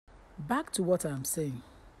Back to what I'm saying.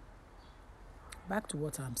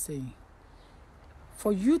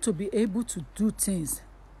 For you to be able to do things,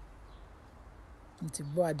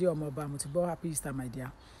 happy Easter, my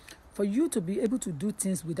dear. For you to be able to do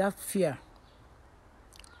things without fear,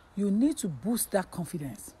 you need to boost that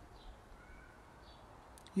confidence.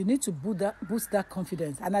 You need to boost that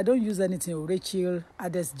confidence. And I don't use anything, Rachel,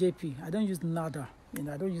 Ades, JP. I don't use nada.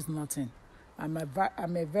 I don't use nothing. I'm a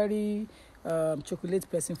very chocolate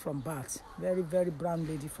person from Bath. Very, very brown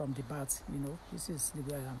lady from the Bath. This is the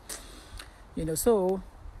way I am. So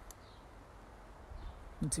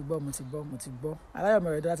Mutigbo.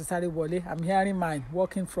 I'm hearing mine,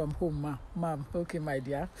 working from home, ma'am. Okay, my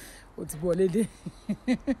dear. Mutigbo lady.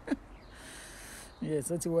 Yes,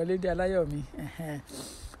 Mutigbo lady, Alayomi.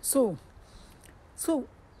 So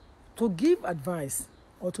to give advice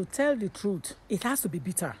or to tell the truth, it has to be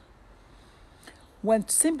bitter. When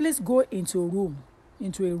siblings go into a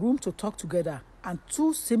room to talk together, and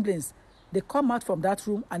two siblings, they come out from that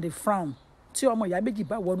room and they frown. Tí ọmọ ìyá méjì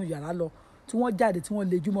bá wọnú yàrá lọ, tí wọ́n jáde tí wọ́n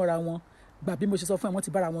lejú mọ́ra wọn, gbà bí mo ṣe sọ fún ẹ, wọ́n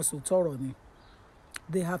ti bára wọn sòótọ́ ọ̀rọ̀ ni.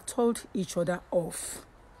 They have told each other off.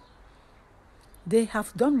 They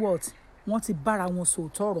have done what? Wọ́n ti bára wọn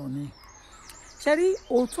sòótọ́ ọ̀rọ̀ ni. Ṣé rí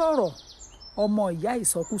òótọ́ ọ̀rọ̀ ọmọ ìyá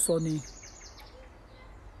ìsọkúsọ ni.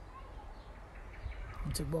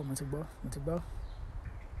 Mo ti gbọ́.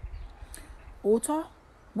 Òótọ́,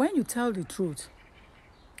 when you tell the truth,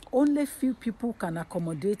 only few people can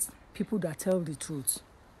accommodate people that tell the truth.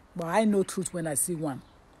 But I know truth when I see one.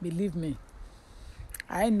 Believe me.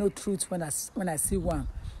 I know truth when I see one.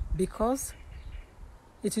 Because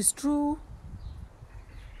it is true,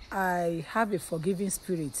 I have a forgiving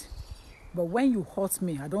spirit. But when you hurt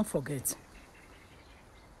me, I don't forget.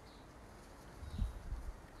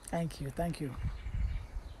 Thank you.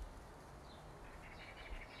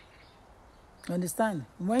 Understand?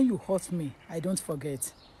 When you hurt me, I don't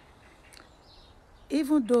forget.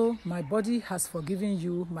 Even though my body has forgiven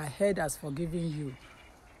you, my head has forgiven you,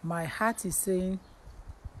 my heart is saying,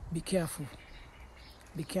 be careful.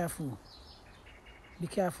 Be careful.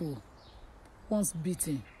 Once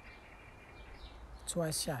beaten,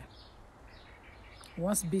 twice shy.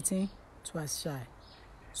 Once beaten, twice shy.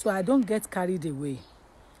 So I don't get carried away.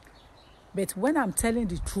 But when I'm telling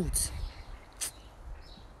the truth,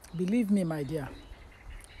 believe me, my dear,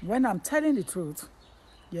 when I'm telling the truth,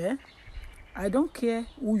 I don't care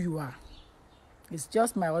who you are. It's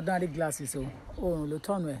just my ordinary glasses.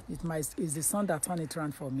 It's the sun that turned it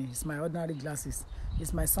around for me. It's my ordinary glasses.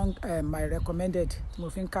 It's my son, my recommended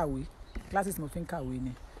glasses.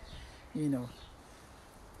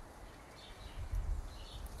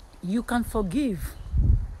 You can forgive,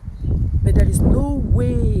 but there is no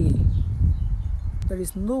way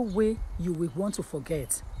you will want to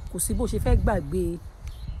forget. Kò sí bó ṣe fẹ́ gbàgbé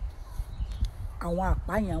àwọn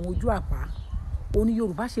àpá yẹn, àwọn ojú àpá. Òní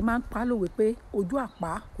Yorùbá ṣe máa ń pa lówe pé ojú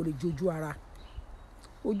àpá kò lè jojú ara.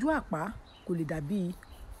 Ojú àpá kò lè dàbí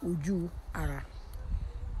ojú ara.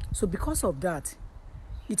 So because of that,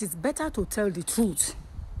 it is better to tell the truth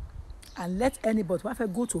and let anybody who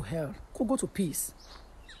go to hell, go to peace.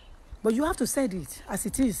 But you have to say it as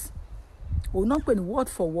it is. We'll not put word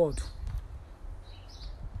for word.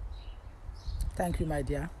 Thank you, my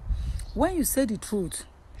dear. When you say the truth,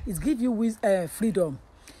 it gives you freedom.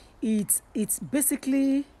 It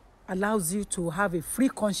basically allows you to have a free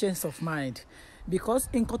conscience of mind. Because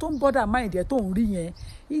in cotton border mind, you don't read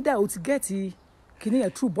either to get a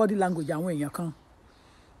true body language and when you can.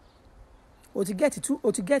 Or to get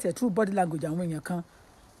a true body language and when you can.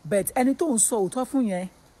 But anything so tough when you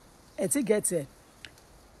get it.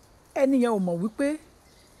 Any year or more wípé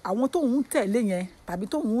àwọn tó ń tẹ̀lé yẹn tàbí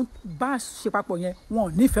tó ń bá ṣe papọ̀ yẹn wọn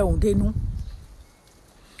ò nífẹ̀ẹ́ òun dénú.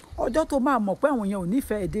 Ọjọ́ tó máa mọ̀ pé àwọn yẹn ò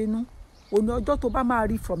nífẹ̀ẹ́ dénú, òun ni ọjọ́ tó bá máa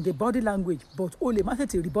rí from the body language, but ó lè má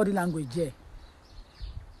tètè rí body language yẹ.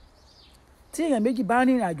 Tí èèyàn méjì bá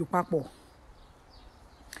rìnrìn àjò papọ̀,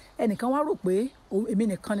 ẹnìkan wá rò pé èmi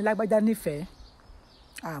nìkan ni lágbájá nífẹ̀ẹ́.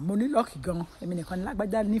 Mo ní luck gan, èmi nìkan ni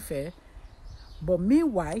lágbájá nífẹ̀ẹ́. But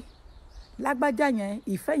meanwhile, lágbájá yẹn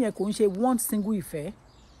ìfẹ́ yẹn kò ń ṣe one single ìfẹ́,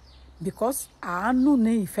 because àánú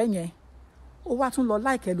ní ìfẹ́ yẹn ó wá tún lọ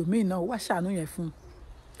like ẹlòmíì náà ó wá ṣàánú yẹn fún.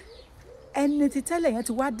 Ẹni tí tẹ́lẹ̀ yẹn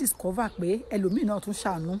ti wá discover pé ẹlòmíì náà tún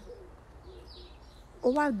ṣàánú, ó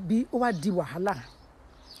wá di wàhálà.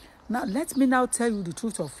 Now let me now tell you the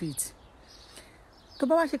truth of it. Tó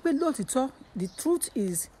bá wá ṣe pé lóòtítọ́, the truth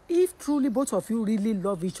is, if truly both of you really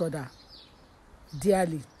love each other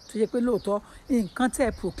dearly, tó ṣe pé lóòótọ́ nǹkan tẹ́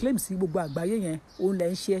ẹ proclaim sí gbogbo àgbáyé yẹn òun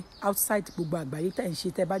lẹ̀ ń ṣe outside gbogbo àgbáyé tẹ́ ẹ̀ ń ṣe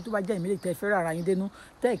tẹ́ ẹ bá tó bá jẹ́ ìmílẹ̀ tẹ́ ẹ fẹ́ràn ara yín dénú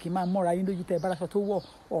tẹ́ ẹ̀ kì í máa mọ́ra yín lójú tẹ́ ẹ bá aṣọ tó wọ̀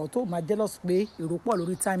ọ̀ tó máa jealous pé èrò pọ̀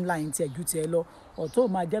lórí timeline tiẹ̀ ju tiẹ̀ lọ ọ̀ tó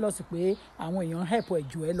máa jealous pé àwọn èèyàn help ẹ̀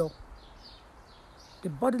jù ẹ lọ. The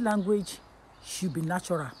body language should be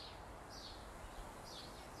natural.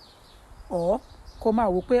 Or kó máa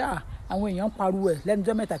wò pé àwọn èèyàn ń pariwo ẹ̀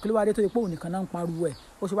lẹ́nujọ́ mẹ́ta kí ló wá dé tó yẹ pé òun nìkan náà ń pariwo ẹ̀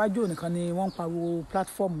ó ṣe wájú òun nìkan ni wọ́n ń pariwo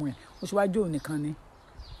platform ẹ̀ ó ṣe wájú òun nìkan ni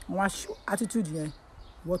wọ́n á show attitude yẹn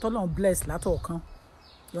ìwọ t'Ọlọ́run bless látọ̀ọ̀kan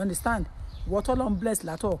you understand ìwọ t'Ọlọ́run bless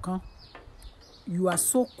látọ̀ọ̀kan you are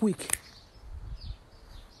so quick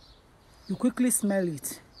you quickly smell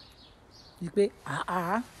it you pé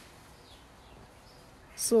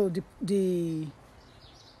so the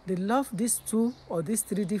love these 2 or these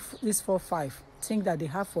 3 these 4 5 think that they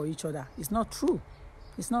have for each other is not true.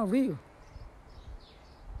 It's not real.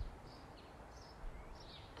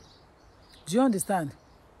 Do you understand?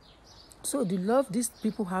 So the love these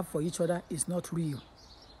people have for each other is not real.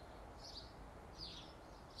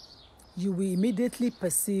 You will immediately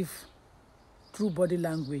perceive through body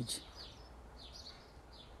language.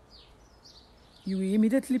 You will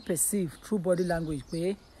immediately perceive through body language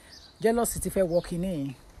pé jealousy ti fẹ́ walking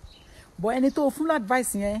in. But ẹni tó fún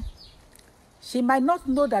advice yẹn, she might not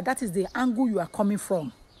know that that is the angle you are coming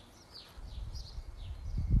from.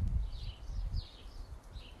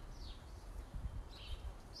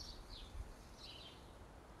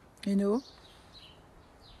 You know?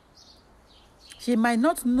 She might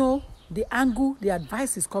not know the angle the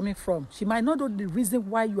advice is coming from. She might not know the reason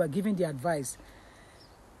why you are giving the advice.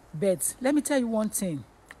 But let me tell you one thing.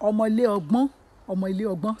 Ọmọ ilé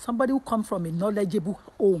ọgbọ́n, somebody who comes from a knowledgeable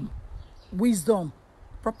home, wisdom,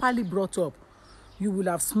 properly brought up, you will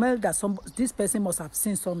have smelled that this person must have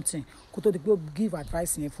seen something. Kó tó di pé give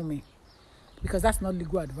advice yẹn fún mi. Because that's not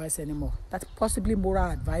legal advice anymore. That's possibly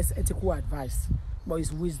moral advice, ethical advice, but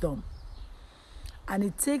it's wisdom. And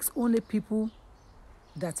it takes only people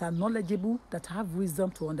that are knowledgeable, that have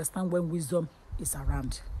wisdom to understand when wisdom is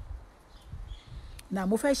around. Now,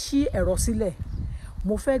 mo fẹ́ ṣí ẹ̀rọ sílẹ̀.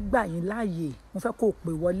 Mo fẹ́ gbà yín láàyè. Mo fẹ́ kó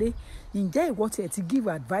pè wọlé. Ǹjẹ́ ìwọ tí ẹ ti give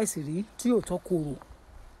advice rí tí yóò tọ́ korò?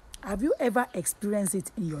 Have you ever experienced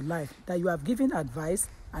it in your life that you have given advice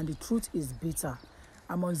and the truth is bitter?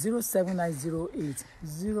 I'm on 07908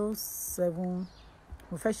 07.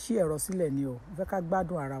 Mo fẹ́ ṣí ẹ̀rọ sílẹ̀ ni o. Mo fẹ́ ká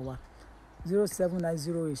gbádùn ara wa.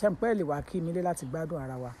 07908. Ṣé mo pẹ́ lè wá kí mi lé láti gbádùn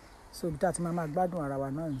ara wa? So bí tá ti máa gbádùn ara wa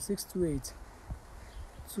náà 628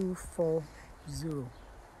 240.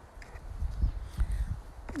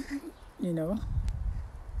 You know?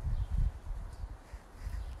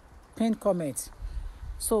 Pin comment.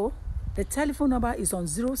 So the telephone number is on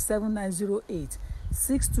 07908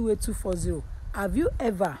 628240. Have you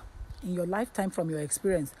ever in your lifetime from your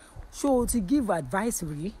experience ṣó o ti give advice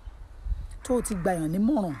rí tó o ti gbàyàn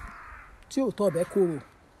nímọ̀ràn tí ò tọ́ ọbẹ̀ kóró?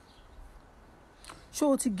 Ṣó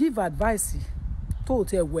o ti give advice tó o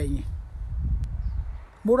ti ẹ̀wẹ̀yìn?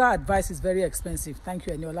 Moral advice is very expensive. Thank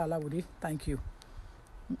you, Eniola Alawode. Thank you.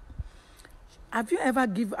 Have you ever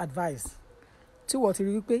give advice tí wọ́n ti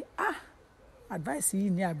rí wípé advice yìí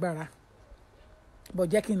ní agbára but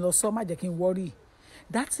jẹ́ kí n lọ sọ má jẹ́ kí n worry?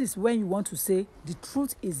 That is when you want to say the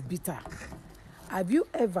truth is bitter. Have you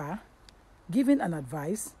ever given an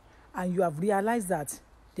advice and you have realized that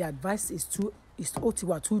the advice is too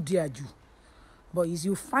dear you, but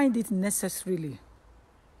you find it necessarily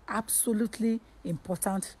absolutely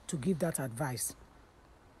important to give that advice?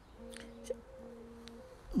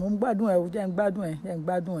 Mo ń gbádùn ẹ o, jẹ́ ń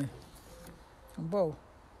gbádùn ẹ. Bọ́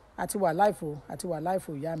àti wà life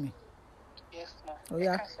o ìyá mi. Yes, ma.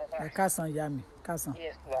 Oya, ẹ káàsán ìyá mi, káàsán.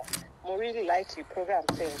 Yes, ma. Mo really like the program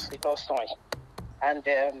things because and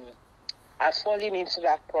I've fallen into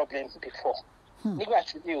that problem before. Nígbà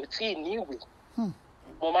tí mi ò tí ì ní ìwé,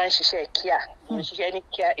 mo máa ń ṣiṣẹ́ kíá, mo ń ṣiṣẹ́ ní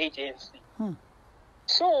kíá agency.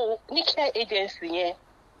 So ní kíá agency yẹn,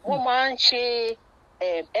 wọ́n máa ń ṣe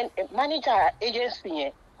manager agency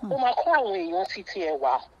yẹn, ó máa kó àwọn èèyàn títí ẹ̀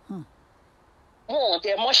wá. Wọn ò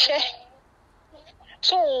dẹ̀ mọṣẹ́.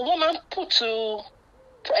 So wọ́n máa ń put so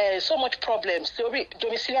much problems lórí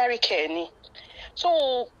domiciliary care ni. So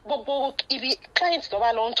gbogbo ibi clients tó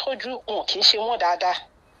bá lọ ń tọ́jú wọn kì í ṣe wọ́n dáadáa.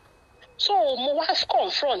 So mo wá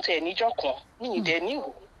confront ẹ̀ níjọ́ kan ní ìdẹ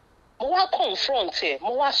níwò. Mo wá confront ẹ̀,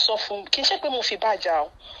 mo wá sọ fún, kì í ṣe pé mo fi bá jà o.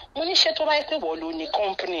 Mo ní ṣé tó bá yẹ pé wọ́n ló ní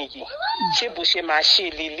company yìí, ṣé bó ṣe máa ṣe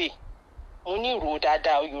lélẹ̀? Mo ní rò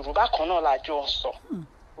dáadáa o, Yorùbá kan náà lájọ ń sọ.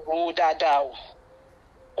 Rò dáadáa o.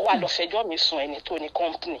 Ó wá lọ fẹjọ́ mi sùn ẹni tó ní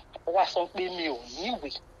company. Ó wá sọ pé mi ò ní ìwé.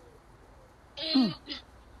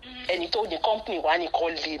 Ẹni tó ní company wá ní kó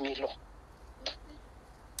lé mi lọ.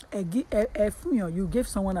 You gave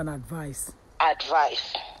someone an advice.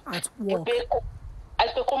 Advice. At work.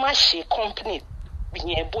 Company.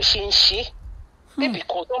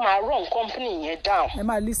 Because my wrong company down.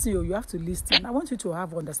 Emma, listen, you have to listen. I want you to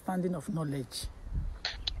have understanding of knowledge.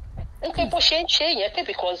 Because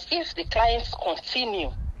if the clients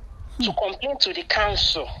continue to complain to the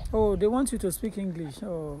council. Oh, they want you to speak English.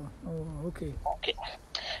 Oh, okay. Okay.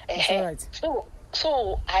 That's all right.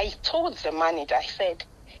 So I told the manager, I said,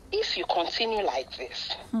 if you continue like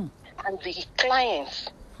this, and the clients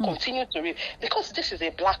continue to because this is a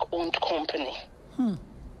black-owned company.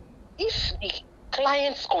 If the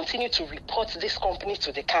clients continue to report this company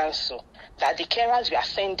to the council that the carers we are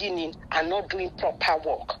sending in are not doing proper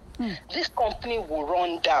work, this company will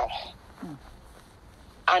run down.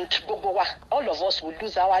 And all of us will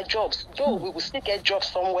lose our jobs. Though we will still get jobs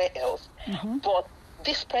somewhere else. But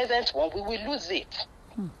this present one, we will lose it.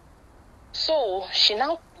 So she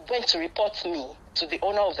now went to report me to the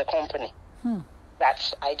owner of the company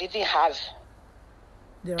that I didn't have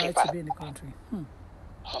the right to be in the country.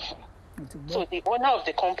 So the owner of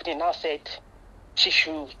the company now said she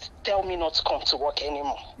should tell me not to come to work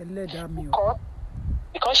anymore.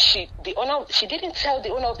 Because she didn't tell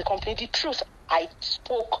the owner of the company the truth. I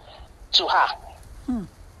spoke to her.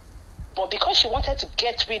 But because she wanted to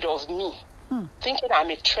get rid of me, thinking I'm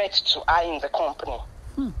a threat to her in the company,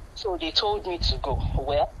 so they told me to go.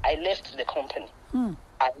 Well, I left the company and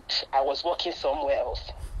I was working somewhere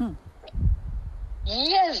else.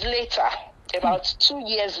 Years later, about 2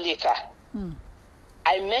 years later,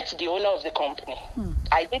 I met the owner of the company.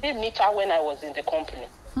 I didn't meet her when I was in the company.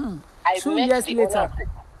 2 years later.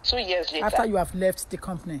 2 years later. After you have left the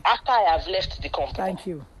company. After I have left the company. Thank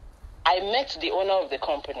you. I met the owner of the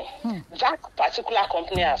company. That particular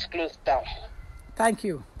company has closed down. Thank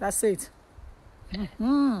you. That's it.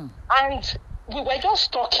 And we were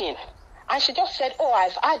just talking. And she just said, I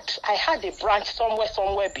had a branch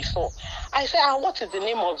somewhere before. I said, what is the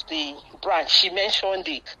name of the branch? She mentioned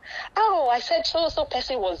it. I said, so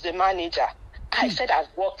person was the manager. I said, I've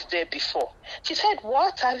worked there before. She said,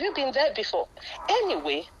 what? Have you been there before?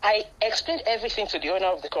 Anyway, I explained everything to the owner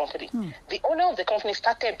of the company. The owner of the company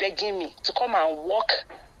started begging me to come and work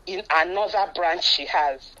in another branch she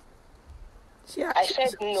has. I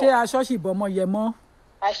said, no.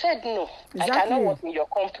 I said, no. Exactly. I cannot work in your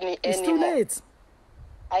company anymore. It's too late.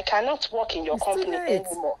 I cannot work in your company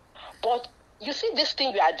anymore. But you see this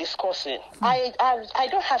thing we are discussing. I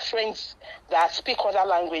don't have friends that speak other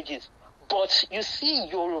languages. But you see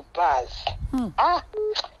Yorubas,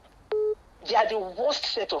 they are the worst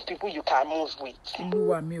set of people you can move with.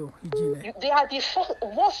 They are the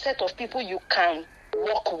worst set of people you can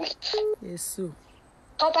work with. Yes, sir.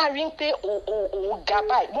 That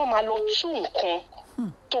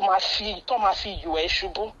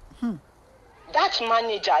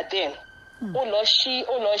manager then,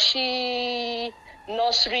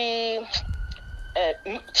 nursery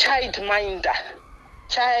child minder.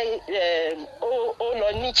 Child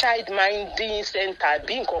minding center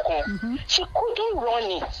being she couldn't run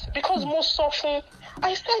it because most often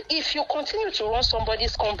I said if you continue to run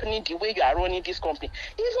somebody's company the way you are running this company,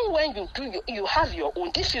 even when you have your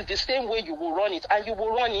own, this is the same way you will run it and you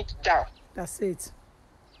will run it down. That's it.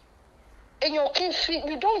 And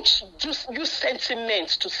you don't just use sentiment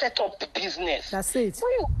to set up the business. That's it.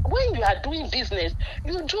 When you are doing business,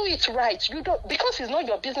 you do it right. You don't, because it's not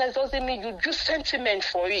your business doesn't mean you use sentiment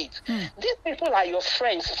for it. These people are your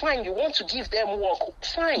friends. Fine, you want to give them work.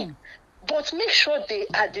 Fine. But make sure they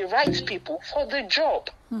are the right people for the job.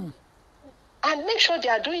 And make sure they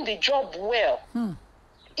are doing the job well.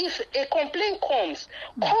 If a complaint comes,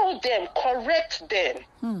 call them, correct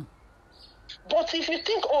them. But if you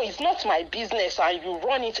think, it's not my business and you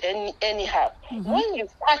run it anyhow, when you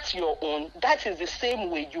start your own, that is the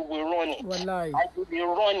same way you will run it. Wallahi. And you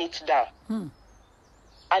will run it down. And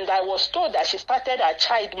I was told that she started a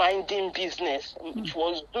child minding business. She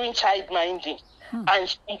was doing child minding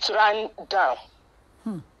and it ran down.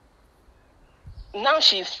 Now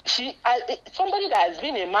somebody that has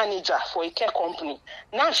been a manager for a care company,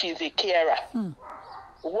 now she's a carer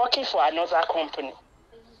working for another company.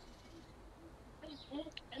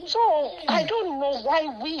 So I don't know why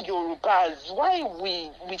we Yorubas, why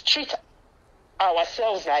we treat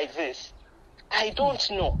ourselves like this. I don't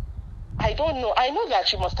know. I know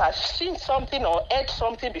that you must have seen something or heard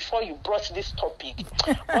something before you brought this topic.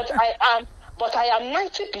 But I am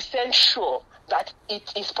 90% sure that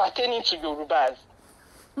it is pertaining to Yorubas.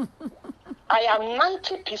 I am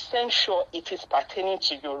 90% sure it is pertaining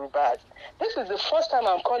to Yorubas. This is the first time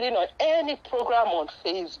I'm calling on any program on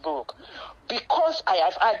Facebook because I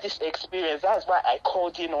have had this experience. That's why I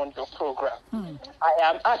called in on your program. I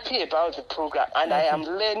am happy about the program and I am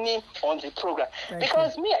learning on the program.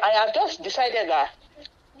 Because me, I have just decided that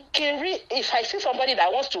if I see somebody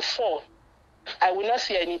that wants to fall, I will not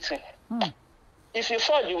see anything. If you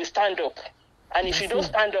fall, you will stand up. And if you don't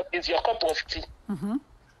stand up, it's your cup of tea.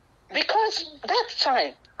 Because that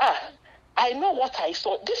time, I know what I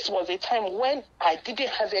saw. This was a time when I didn't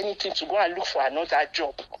have anything to go and look for another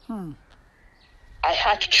job. I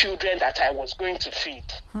had children that I was going to feed.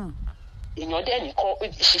 You know, then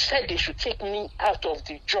she said they should take me out of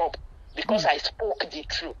the job because I spoke the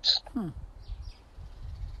truth.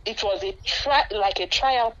 It was like a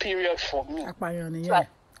trial period for me.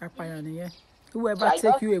 Whoever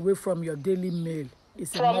take you away from your daily meal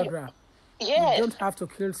is a murderer. Yes. You don't have to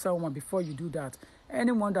kill someone before you do that.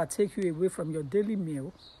 Anyone that takes you away from your daily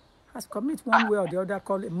meal has committed one way or the other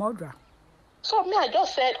called a murderer. So me, I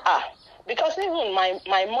just said, because even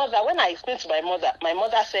my mother, when I explained to my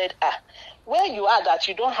mother said, where you are that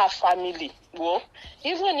you don't have family, well,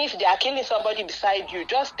 even if they are killing somebody beside you,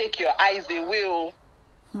 just take your eyes away.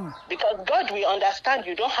 Because God will understand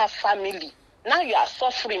you don't have family. Now you are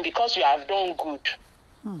suffering because you have done good.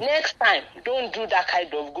 Next time, don't do that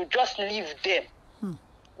kind of good. Just leave them.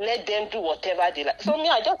 Let them do whatever they like. So me,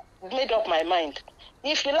 I just made up my mind.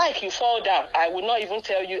 If you like, you fall down. I will not even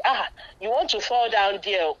tell you, you want to fall down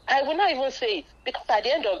there. I will not even say it. Because at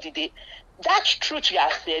the end of the day, that truth you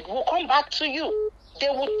have said will come back to you. They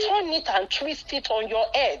will turn it and twist it on your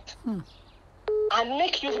head. And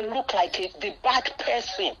make you look like the bad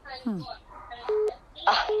person.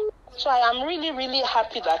 So I am really, really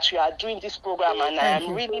happy that you are doing this program and I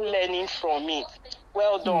am really learning from it.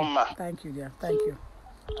 Well done, ma. Thank you, dear. Thank you.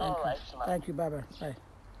 Thank you. Bye-bye. Bye.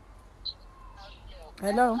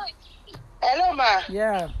 Hello. Hello, ma.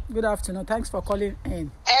 Yeah. Good afternoon. Thanks for calling in.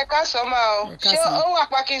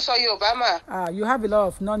 You have a lot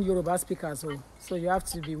of non-Yoruba speakers, so you have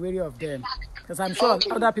to be wary of them. Because I'm sure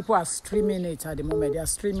other people are streaming it at the moment. They are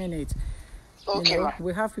streaming it. Okay, you know,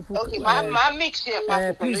 we have people. Okay, my mix here.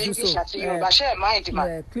 Please do so.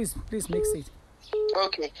 Please mix it.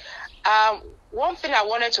 Okay. One thing I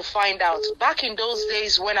wanted to find out, back in those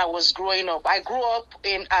days when I was growing up, I grew up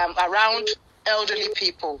in around elderly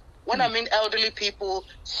people. When I mean elderly people,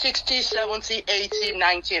 60, 70, 80,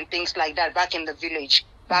 90 and things like that back in the village,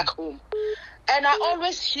 back home. And I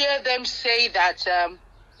always hear them say that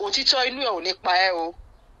Otito inu e o ni pa e o.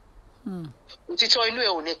 Otito inu e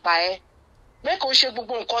o ni pa e. Make o se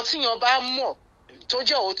gbogbo nǹkan tí yan bá mọ̀ tó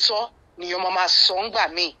jẹ́ òótọ́ ni yan máa sọ ńgbà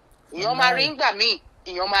míì. Yan máa rí ńgbà míì,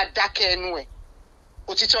 yan máa dákẹ́ ẹnu ẹ̀.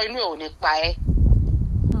 Òtítọ́ inú ẹ̀ ò ní pa ẹ́.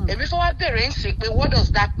 Èmi fẹ́ wá bẹ̀rẹ̀ ń sìn pé what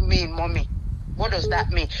does that mean, mommy? What does that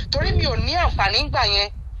mean? Torí mi ò ní àǹfààní ńgbà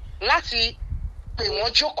yẹn láti pè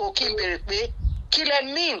wọ́n jókòó kí n bèrè pé kí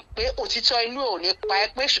lẹ mean pé òtítọ́ inú ẹ̀ ò ní pa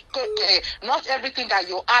ẹ́ pé not everything that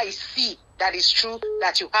your eyes see that is true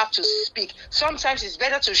that you have to speak. Sometimes it's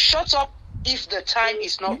better to shut up if the time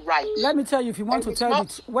is not right. Let me tell you, if you want to tell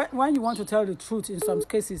when you want to tell the truth in some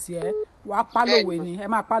cases, yeah, wàá pálòwé ni, ẹ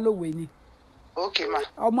máa pálòwé ni. Okay, ma.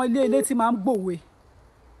 Ọmọ ilé tí máa ń gbòwe.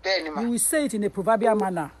 Bẹ́ẹ̀ni, ma. You will say it in a proverbial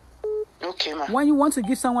manner. Okay, ma. When you want to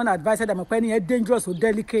give someone advice that I'm penny dangerous or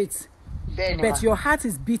delicate, Bẹ́ẹ̀ni, but ma. your heart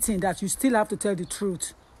is beating that you still have to tell the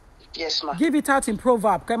truth. Yes, ma. Give it out in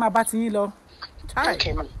proverb. Okay,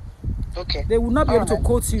 ma. Okay. They will not be able to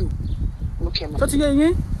quote you. Okay, ma. So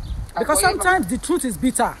because sometimes the truth is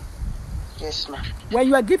bitter. Yes, ma. When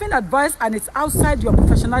you are giving advice and it's outside your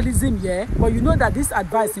professionalism, yeah, but you know that this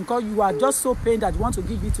advice, because you are just so pained that you want to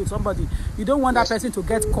give it to somebody, you don't want that person to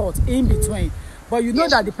get caught in between. But you know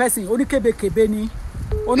that the person only kebe ni,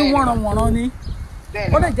 only one ni,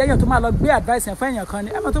 only jẹ́ èèyàn tó máa lọ gbé advice and fún èèyàn kan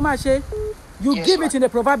ni, ẹ mọ̀ tó máa ṣe. You give it in a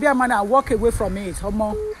proverbial manner and walk away from it.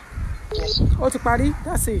 Ọmọ. Yes. Ó ti parí.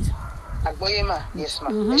 That's it. Agboye, ma. Yes, ma.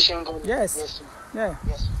 Yes. Yes. Yeah.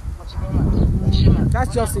 Yes.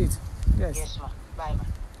 That's just it. Yes. Yes, ma. Bye,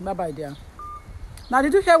 ma. Bye, dear. Now,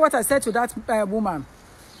 did you hear what I said to that woman?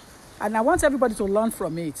 And I want everybody to learn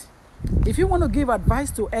from it. If you want to give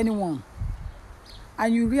advice to anyone,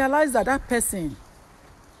 and you realize that that person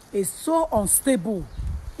is so unstable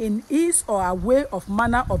in his or her way of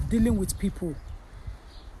manner of dealing with people.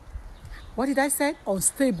 What did I say?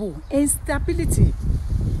 Unstable. Instability.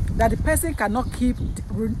 That the person cannot keep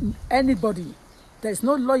anybody. There is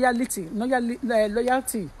no loyalty.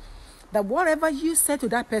 That whatever you say to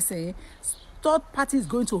that person, third party is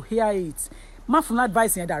going to hear it. Ma fun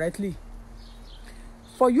advice here directly.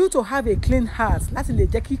 for you to have a clean heart láti lè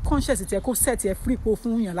jẹ́ kí conscience tiẹ̀ kó set ẹ free po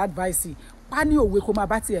fún yàn advice pa ní òwe kó máa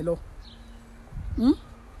bá tiẹ̀ lọ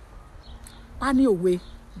pa ní òwe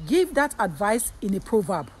give that advice in a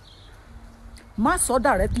proverb má sọ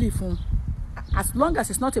directly fún as long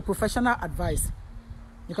as it's not a professional advice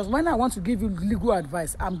because when I want to give you legal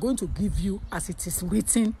advice I'm going to give you as it is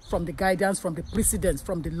written from the guidance from the precedents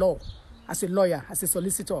from the law. As a lawyer, as a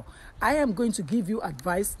solicitor, I am going to give you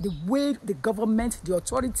advice the way the government, the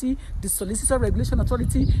authority, the Solicitor Regulation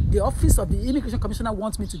Authority, the Office of the Immigration Commissioner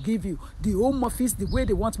wants me to give you, the Home Office, the way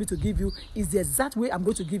they want me to give you is the exact way I'm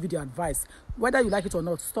going to give you the advice. Whether you like it or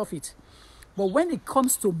not, stop it. But when it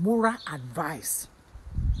comes to moral advice,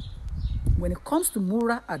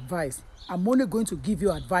 I'm only going to give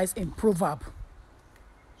you advice in proverb.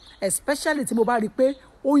 Especially tí mo bá rí pé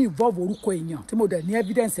ó involve orúkọ èèyàn tí mo dẹ̀ ní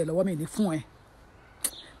evidence ẹ̀ lọ́wọ́ mi ní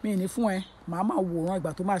fún ẹ màá máa wòran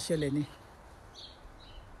ìgbà tó máa ṣẹlẹ̀ ni.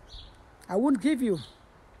 I won't give you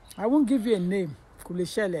a name kò lè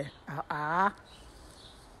ṣẹlẹ̀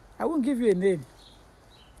I won't give you a name.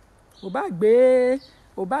 o bá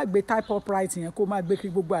gbé type up right yẹn kó máa gbé kiri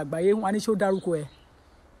gbogbo àgbáyé wọn á ní ṣé ó dárúkọ ẹ.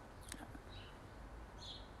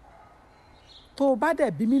 tó o bá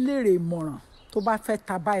dẹ̀ bí mi léèrè ìmọ̀ràn tó bá fẹ́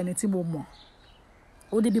ta bá ẹni tí mo mọ̀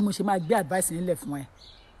ó ní bí mo ṣe máa gbé advice nílẹ̀ fún ẹ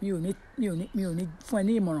mi ò ní fún ẹ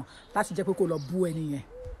ní ìmọ̀ràn láti jẹ́ pé kó lọ bú ẹni yẹn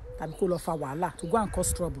tàbí kó lọ fa wàhálà to go and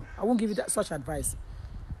cause trouble. I won't give you such advice.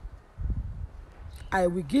 I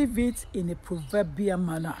will give it in a proverbial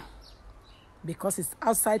manner because it's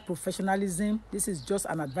outside professionalism. This is just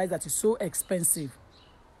an advice that is so expensive.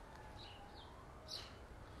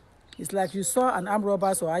 It's like you saw an armed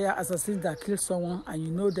robbers or higher assassins that killed someone and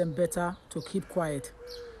you know them better to keep quiet.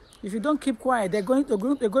 If you don't keep quiet, they're going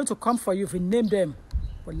to come for you if you name them.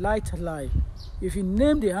 But lie to lie. If you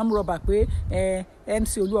name the armed robber pé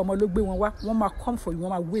MC Olúọmọ ló gbé wọn wá, wọ́n máa come for you, wọ́n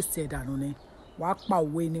máa waste ẹ̀ dànù ni. Wàá pa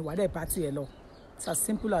òwe ni, wàá dẹ̀ bá tiẹ̀ lọ. It's as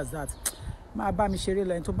simple as that. Máa bá mi ṣeré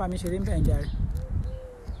lọ, ẹni tó bá mi ṣeré ń bẹ̀ ń jàre.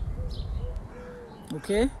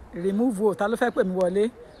 Okay? Remove vote. Ta ló fẹ́ pè mí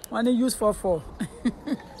wọlé? Wọ́n ní use 44.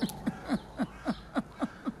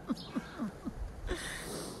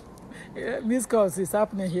 Miss calls is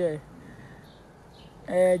happening here.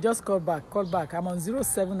 Just call back. I'm on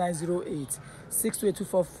 07908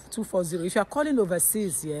 628 If you are calling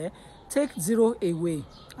overseas, take 0 away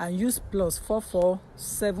and use plus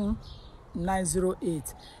 447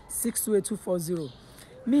 628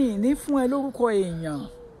 Mi ní fún ẹ lórúkọ èèyàn.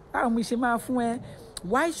 Báwo mi ṣe máa fún ẹ?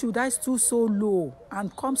 Why should I stoop so low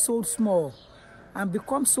and come so small and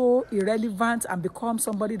become so irrelevant and become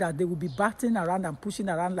somebody that they will be batting around and pushing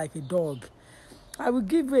around like a dog? I will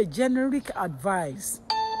give you a generic advice.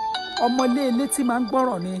 Ọmọlé ilé tí máa ń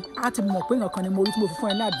gbọ́rọ̀ ni á ti mọ̀ pé nǹkan ni mo rí tí mo fi fún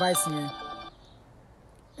ẹ ní advice yẹn.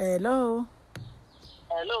 Hello.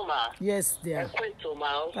 Hello, ma. Yes, dear.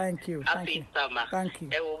 Thank you. Happy summer. Thank you.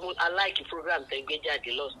 I like the program tẹ́ gbé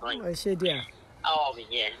jáde last night. Ṣé dear.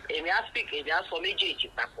 Yeah. Èmi á sọ méjèèjì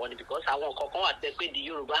papọ̀ ni because àwọn kankan wà tẹ́ pé the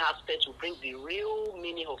Yoruba aspect to bring the real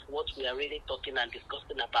meaning of what we are really talking and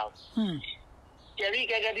discussing about. Jerry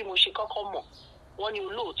gẹ́gẹ́ bí mo ṣe kọ́kọ́ mọ̀, wọ́n ní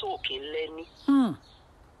olóòótọ́ òkè lẹ́ni.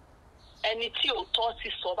 Ẹni tí òótọ́ ti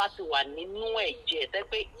sọ bá ti wà nínú ẹ̀jẹ̀ tẹ́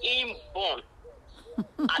pé inborn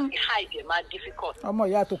àti hide ẹ̀ máa difficult. Ọmọ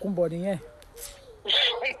ìyá Tòkunbọ̀ nìyẹn.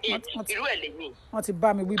 Irú ẹ̀ lè ní. Wọ́n ti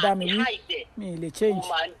bá mi wí. Mi ì lè change. Ó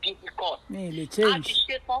máa ń difficult. Mi ì lè change. A ti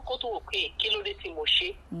ṣe tán kó tó wò pé kí ló dé tí mo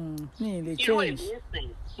ṣe. Mi ì lè Irú change. èmi ń sìn.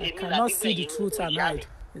 I cannot see the truth and hide.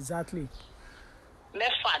 Exactly.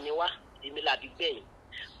 Mẹ́fà ni wá, èmi làbí gbẹ̀yìn.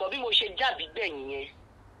 Bọ̀ bí mo ṣe jábí gbẹ̀yìn yẹn,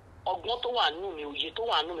 ọgbọ́n tó wà nù mí, òye tó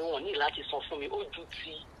wà nù mí wọ́n ní láti sọ fún mi, ó ju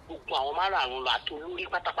ti gbogbo àwọn márààrún lọ àti olórí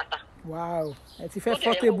pátápátá. Wow, ẹ ti fẹ́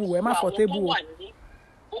fọ́ tébù, ẹ má fọ́ tébù o.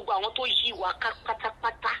 Gbogbo àwọn tó yí wa ká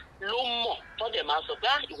pátápátá ló mọ̀ tọ́dẹ̀ máa sọ pé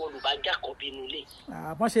ìwọ ló bá jákọ̀ bínú ilé.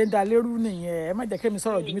 Wọ́n ṣe ń da lérú nìyẹn, ẹ má jẹ́ kémi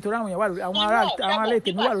sọ̀rọ̀ jù mí torí àwọn èèyàn wà lórí àwọn ará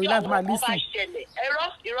ètèmí wà lórí láti máa lísìn.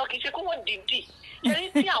 Irọ́ kì í ṣe kó wọ́n dìídì.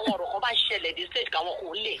 Ṣé tí àwọn ọ̀rọ̀ kan bá ṣẹlẹ̀ dé stage káwọn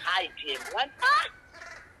kò lè hide ẹ̀ wọ́n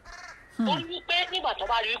ó ní pé nígbà tó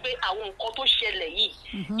bá rí wípé àwọn nǹkan tó ṣẹlẹ̀ yìí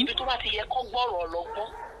ibi tó bá ti yẹ kó gbọ́rọ̀ ọlọ́gbọ́n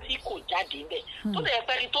tí kò jáde ńbẹ̀ tó dẹ̀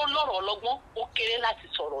pẹ́ni tó lọ́rọ̀ ọlọ́gbọ́n ó kéré láti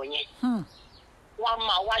sọ̀rọ̀ yẹn wọ́n á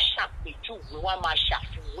máa wá ṣàpèjúwe wọ́n á máa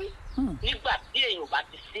ṣàfiwé nígbà tí èèyàn bá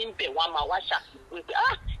ti sí ńbẹ̀ wọ́n á máa wá ṣàfiwé pé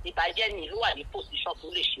ìbàjẹ́ ni ìlú wà ní position tó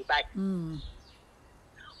lè ṣe báyìí.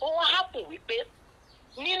 Ó wá hápùn wípé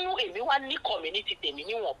nínú èmi wá ní community tèmi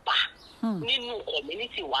níwọ̀nba nínú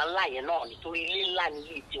community wa ńlá yẹn náà nítorí ilé ńlá ní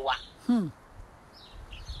ilé tiwa.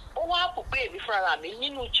 Ó wá pò pé èmi fúnra mi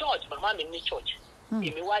nínú church màmá mi ní church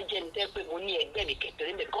èmi wá jẹ́ ní tẹ́ pé mo ní ẹgbẹ́ mi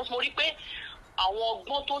kékeré mẹ́ because mo rí pé àwọn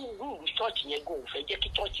ọgbọ́n tó ń rúùrù ṣọ́ọ̀ṣì yẹn gan ò fẹ́ jẹ́ kí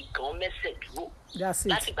ṣọ́ọ̀ṣì gan mẹ́sẹ̀ dúró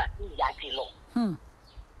látìgbà tí ìyá ti lọ.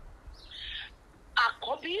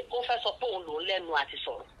 Àkọ́bí ó fẹ́ sọ pé òun lòún lẹ́nu àti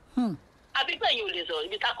sọ̀rọ̀. Àbígbẹ̀yìn ò lè sọ̀rọ̀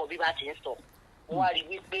níbi tákọ̀bí bá ti ń sọ. Mo wá rí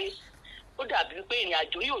wípé ó dàbí wípé ìrìn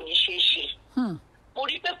àjò yóò ní ṣeé ṣe. Mo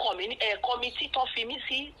rí pé kọ́mítì tó fi mí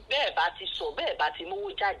sí bẹ́ẹ̀ bá ti sọ bẹ́ẹ̀ bá ti mówó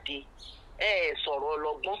jáde sọ̀rọ̀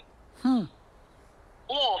ọlọ́gbọ́n.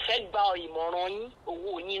 Wọn ò fẹ́ gba ìmọ̀ràn yín,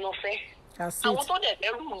 owó yín náà fẹ́. Àwọn tó dẹ̀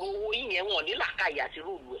fẹ́ rúùlù owó yín yẹn wọ̀n ní làákàyè àti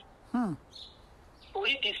rúùlù ẹ̀.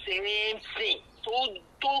 Orí ti ṣeré ń sìn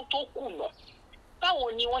tó kùnà.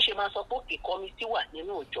 Báwo ni wọ́n ṣe máa sọ pé òkè kọ́mítì wà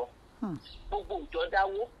nínú ìjọ? Gbogbo ìjọ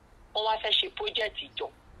dáwó, wọ́n wá fẹ́ ṣe pírójẹ́tì ìjọ.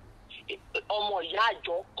 Ọmọ ìyá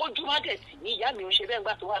àjọ kójú má dẹ̀ tì ní ìyá mi ò ṣe bẹ́ẹ̀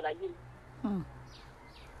gbà tó wà láyé mi.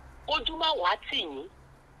 Kójú má wàá tì yín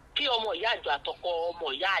kí ọmọ ìyá àjọ àtọkọ ọmọ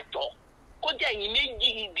ìyá àjọ kó jẹ́ ẹ̀yin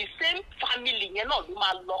méjì the same family yẹn náà ló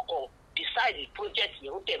máa lọ́kọ̀ decide project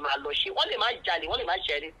yẹn ó dẹ̀ máa lọ ṣe. Wọ́n lè má jalè, wọ́n lè má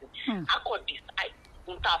ṣe everything. A kò decide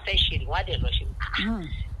n ta fẹ́ ṣe ni wọ́n á dẹ̀ lọ ṣe.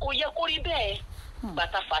 Kò yẹ kó rí bẹ́ẹ̀.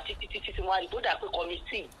 Bàtà fà títí tí wọ́n á rí tó dà pé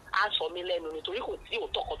kọ́mítì á sọ mí lẹ́nu nítorí kò sí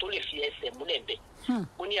òótọ́ kan tó lè fi ẹsẹ̀ múlẹ̀ bẹ́ẹ̀.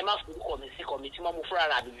 Mo ní ẹ má forúkọ mi sí kọ́mítì mọ́, mo fúnra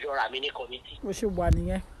rà mí yọra mi ní kọ́mítì. Ó ṣe wà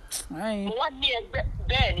nìyẹn. Mo wá ní ẹgbẹ́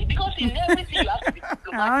bẹ́ẹ̀ ni because in everything you have to be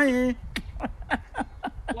diplomatic.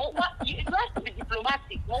 You have to be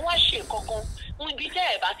diplomatic. Mo wá ṣe kankan níbi tẹ́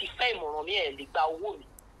ẹ̀ bá ti fẹ́ ìmọ̀ràn mi ẹ̀ lè gba owó mi.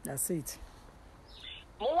 That's it.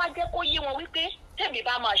 Mo wá jẹ́ kó yé wọn wípé tẹ́mi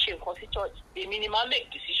bá máa ṣe nǹkan sí church èmi ni máa make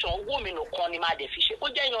decision, owó mi nìkan ni máa dẹ̀ fi ṣe. Ó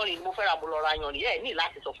jẹ́ yanrìn ni mo fẹ́ ra mo lọ ra yanrìn ẹ̀ ní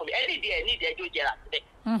láti sọ fún mi ẹ̀ ní ìdí ẹjọ́ jẹrà síbẹ̀.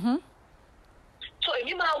 So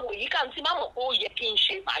èmi máa wò yí ká tí máa mọ̀ pé ó yẹ kí n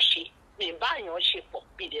ṣe máa ṣe. Mi bá yàn ṣe pọ̀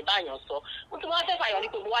bí ìdè bá yàn sọ. Mo tún wá fẹ́ fàyàn ní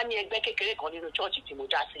pé mo wá ní ẹgbẹ́ kékeré kan nínú church tí mo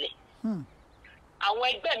dá sílẹ̀. Àwọn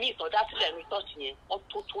ẹgbẹ́ mi ìtàn dá sílẹ̀ ní church yẹn wọ́n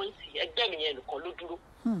tó 20 ẹgbẹ́ mi yẹn nìkan ló dúró.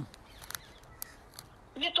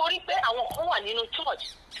 Nítorí pé àwọn kan wà nínú church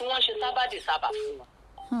tí wọ́n ṣe sábàdé sábà fún wọn.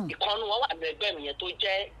 Ìkànnì wọn wà nínú ẹgbẹ́ mi yẹn tó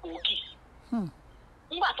jẹ́ gbòógì.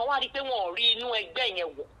 Nígbà tó wá rí pé wọn ò rí inú ẹgbẹ́ yẹn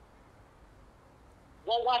wọ̀,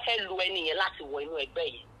 wọ́n wá fẹ́ lu ẹni yẹn láti wọ inú ẹgbẹ́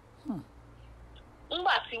yẹn.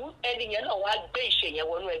 Nígbà tí ẹni yẹn náà wá gbé ìṣe yẹn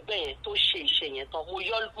wọnú ẹgbẹ́ yẹn tó ṣe ìṣe yẹn tán,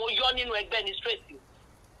 mo yọ nínú ẹgbẹ́ ní straight o.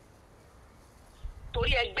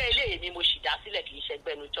 Torí ẹgbẹ́ eléyìí ni mo sì dá sílẹ̀ kì í ṣe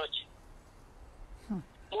ẹgbẹ́ inú church.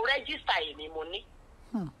 Mo rẹ́gísítà èmi mo ní.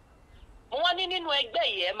 Mo wá ní nínú ẹgbẹ́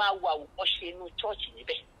yìí ẹ máa wo àwòkọ́ṣe inú church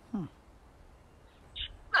níbẹ̀.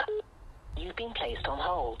 You've been placed on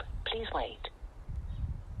hold. Please wait.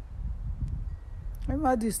 Ẹ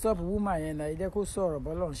má disturb woman yẹn náà, ẹ jẹ́ kó sọ̀rọ̀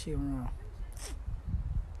bọ́lọ̀ ń ṣe ràn án.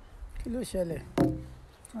 Kí ló ṣẹlẹ̀?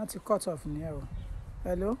 Wọ́n ti cut off ní ẹ̀ o.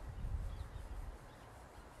 Hello?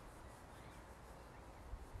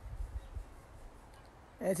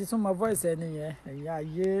 Ẹ ti tún mọ voice ẹni yẹn, ẹ̀yà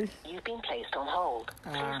ayé. You've been placed on hold.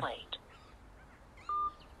 Please wait.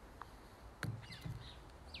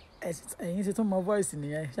 Ẹ̀yin ti tún mọ voice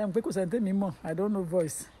nìyẹn. Ṣé mo pé kò sẹ́ni tèmi mọ̀? I don't know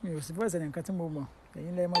voice. Mi ò sí voice ẹni nǹkan tí mo mọ̀.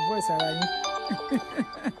 Ẹ̀yin lẹ mọ voice ara yín.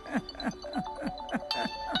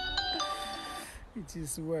 It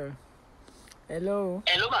is well. Hello.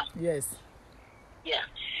 Hello ma. Yes. Yeah.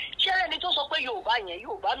 Ṣé ẹni tó sọ pé Yorùbá yẹn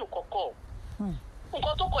Yorùbá nù kọ́kọ́?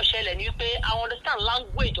 Nǹkan tó kọ̀ ṣẹlẹ̀ ni wípé I understand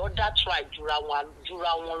language other tribe jura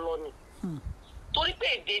wọn lọ ni. Torí pé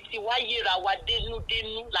èdè ti wá yéra wa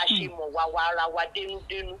dénúdénú la ṣe mọ̀ wá ara wa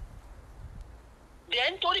dénúdénú.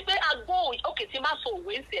 Then torí pé agbó òkè tí máa sọ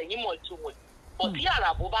òwe ń sè ẹ̀yìn mọ̀ ìtumọ̀ ẹ̀. But tí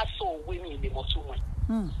àràbó bá sọ òwe mi lè mọ̀ ìtumọ̀ ẹ̀.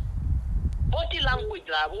 Body language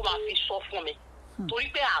làràbó máa fi sọ fún mi. Torí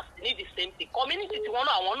pé a ní the same thing. Community tí wọ́n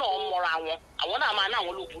náà àwọn náà mọ̀ra wọn. Àwọn náà máa ní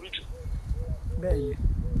àwọn ló burú jù. Bẹ́ẹ̀ni.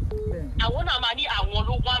 Àwọn náà máa ní àwọn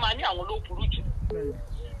ló wọ́n máa ní àwọn ló burú jù.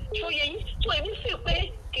 Ṣó yẹ yín tó èmi sì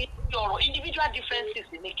pé kì í ọ̀rọ̀ individual differences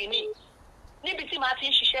ní kínní. Níbi tí màá ti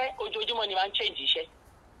ń ṣiṣẹ́ ojoojúmọ́ ni màá ń change iṣẹ́.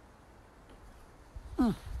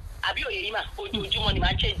 Àbí òye yìí mà ojoojúmọ́ ni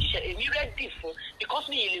màá ń change iṣẹ́. Èmi ready fún because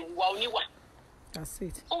mi ì lè wùwà oníwà. That's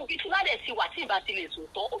it. Òbí tí bá dẹ̀ ti wà tí ìbá ti lè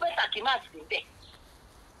sòótọ́ ó bẹ́ẹ̀ sàkí máa sì bẹ̀.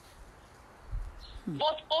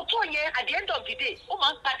 But òótọ́ yẹn at the end of the day ó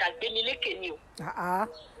máa ń padà gbé mi lékè ni o.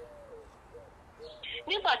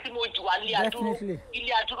 Nígbà tí mo jù wá ilé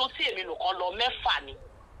adúró sí èmi nìkan lọ 6 ni.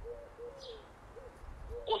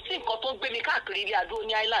 Kò sí nǹkan tó ń gbé mi káàkiri ilé adúró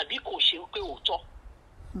ní Island bí kò ṣe pé òótọ́.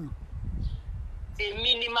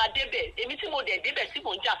 Èmi ni máa débẹ̀, èmi tí mo dẹ̀ débẹ̀ tí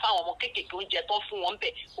mò ń jà fáwọn ọmọ kéékèèké oúnjẹ tán fún wọn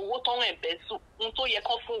bẹ̀, owó tán rẹ̀ bẹ́ sùn, ohun tó yẹ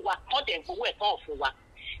kán fún wa, tán dẹ̀ gbowó ẹ̀ tán fún wa.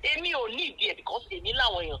 Èmi ò ní ìdí ẹ̀ because èmi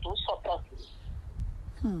láwọn èèyàn tó ń support mi.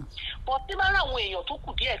 But tí bá láwọn èèyàn tó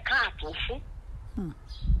kù díẹ̀ káàtó fún,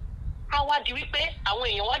 á wá di wípé àwọn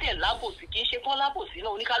èèyàn wá dẹ̀ lábòsí kì í ṣe kán lábòsí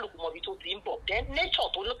náà oníkálukú mọbi tó ti ń bọ̀ then nature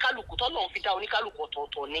tó oníkálukú tó lọ́n fi dá oníkálukú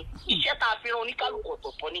ọ̀tọ̀ọ̀tọ̀ ni iṣẹ́ tá a fi ran oníkálukú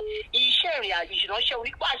ọ̀tọ̀ọ̀tọ̀ ni iṣẹ́ ìrìn àjò ìránṣẹ́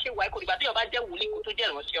onípa àṣewà kò dìgbà tí ọba jẹ́ wòlíì kó tó jẹ́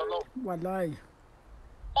ìránṣẹ́ Ọlọ́run. Wàláì.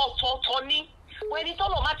 ọ̀tọ̀ọ̀tọ̀ ni wọ́n ẹni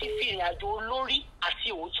tọ́lọ̀ má ti fi ìrìn àjò olórí àti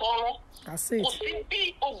òótọ́ rán That's it. kò sí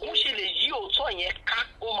bí ogun ṣe lè yí òótọ́ yẹn ká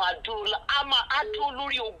ó máa dúró á dúró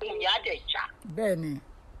lórí ogun yẹn á dẹ̀ jà. Bẹ́ẹ̀ ni.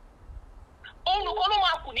 olùkọ́ ló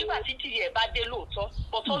máa kù nígbà tí tìrì ẹ̀ bá dé lóòótọ́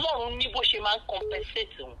but Ọlọ́run ní bó ṣe máa ń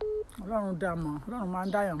compensate wọn. Ọlọ́run dá mọ̀, Ọlọ́run máa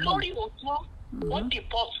ń dáyàn mọ̀. lórí òótọ́ wọ́n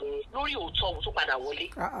deport wọn lórí òótọ́ wọn tó padà wọlé.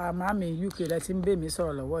 Màámi UK lẹ ti ń bẹ̀ mí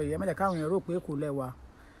sọ̀rọ̀ lọ́wọ́ yìí ẹ mẹ́lẹ̀ káwọn èèyàn rò pé kò lẹ́wà.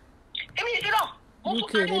 èmi yìí dírọ̀ mo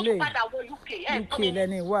tún padà wọ UK. UK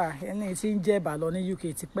lẹni wà ẹni tí ń jẹ́ ìbàlọ́ ní UK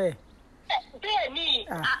tipẹ́. bẹ́ẹ̀ ni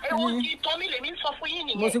ewu ti tọ́ mi lèmi ń sọ fún yín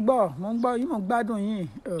nìyẹn. mo ti gbọ́ mo ń gbọ́ yín mo ń gbádùn yín.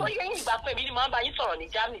 tó yẹ yín ìgbà pé mi ni màá bá yín sọ̀rọ̀ ní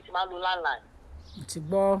Germany tí màá lo landline. mo ti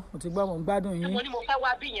gbọ́ mo ń gbádùn yín. mo ní mo fẹ́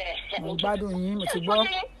wá bí yẹn. mo ń gbádùn yín mo ti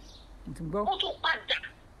gbọ́. mo tún padà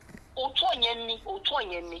òótọ́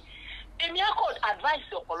yẹn ni èmi á kọ́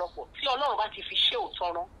advice ọ̀pọ̀lọpọ̀ tí Ọlọ́run bá ti fi ṣe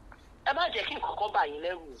òótọ́ rán ẹ má jẹ́ kí nǹkan kan bà yín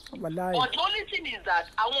lẹ́rù. but the only thing is that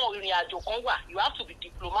àwọn ìrìn àjò kan wà you have to be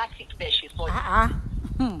diplomatic bẹ́ẹ̀ ṣe sọ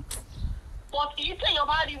yìí. but èyí téèyàn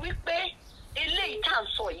bá rí wípé eléyìí tá à ń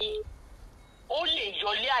sọ yìí ó lè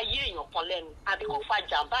yọlé ayé èèyàn kan lẹ́nu àbí kó fa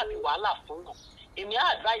jàǹbá àbí wàhálà fún yàn èmi á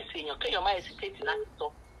advice èèyàn kéèyàn má hesitate láti sọ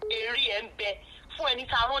èrè ẹ̀ ń bẹ fún ẹni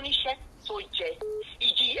tá a rán níṣẹ́ tó jẹ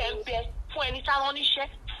ìjì ẹ̀ ń bẹ fún ẹni tá a rán níṣẹ́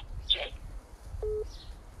jẹ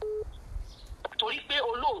torí pé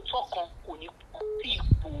olóòótọ́ kan kò ní kú sí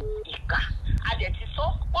ipò ìkà adẹ̀tí sọ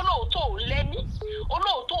olóòótọ́ ò lẹ́ni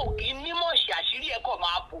olóòótọ́ ò kì í mímọ̀ ṣe àṣírí ẹ̀kọ́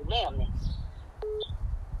máa bò náà ni.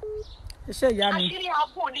 iṣẹ́ ìyá mi àṣírí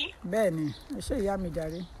abo ni. bẹ́ẹ̀ ni iṣẹ́ ìyá mi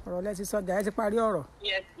jàre ọ̀rọ̀ lẹ́tí sọ́jà ẹ ti parí ọ̀rọ̀.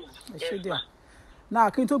 Yes, díẹ̀ náà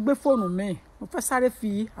kí n tó gbé fóònù mi mo fẹ́ sáré fi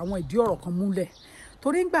àwọn ìdí ọ̀rọ̀ kan múlẹ̀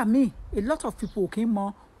torí ńgbà míì a lot of people kì í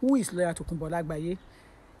mọ who is Lọ́yà Tòkunbọ̀ Lágbàyé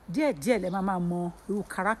díẹ̀díẹ̀ lẹ máa mọ irú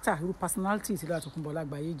character irú personality tí Lọ́yà Tòkunbọ̀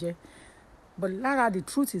Lágbàyé jẹ́ but lára the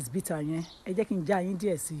truth is bitter yẹn ẹ jẹ́ kí n já yín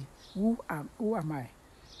díẹ̀ sí who am I.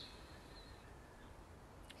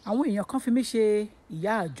 àwọn èèyàn kan fi mí ṣe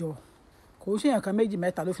ìyá àjọ kò ń ṣèyàn kan méjì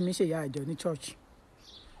mẹ́ta ló fi mí ṣe ìyá àjọ ní church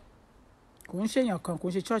kò ń ṣèyàn kan kò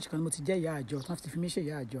ń ṣe church kan ni mo ti jẹ́ ìyá àjọ tán fi mí ṣe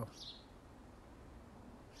ìyá àjọ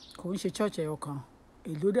kò ń ṣe church ẹyọ kan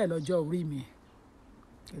èló dẹ̀ lọ́jọ́ orí mi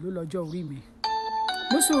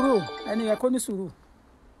ní sùúrù ẹni yẹ kó ní sùúrù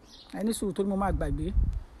tó ní mo máa gbàgbé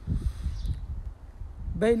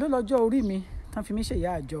bẹ́ẹ̀ ló lọ́jọ́ orí mi tán fi mí ṣe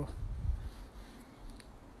ìyá àjọ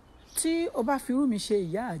tí o bá fi irú mi ṣe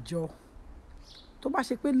ìyá àjọ tó bá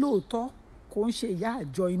ṣe pé lóòótọ́ kò ń ṣe ìyá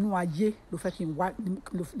àjọ inú ayé ló fẹ́ kí n wá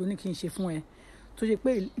ló ní kí n ṣe fún ẹ tó ṣe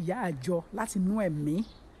pé ìyá àjọ láti inú ẹ̀mí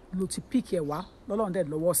ló ti píkì ẹ̀ wá lọ́lọ́run dẹ̀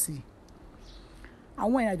lọ́wọ́ sí i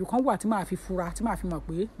àwọn ìrìn àjò kan wà tí màá fi fura tí màá fi mọ̀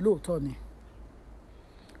pé lóòótọ́ ni.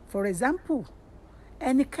 For example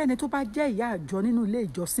ẹnikẹ́ni tó bá jẹ́ ìyá àjọ nínú ilé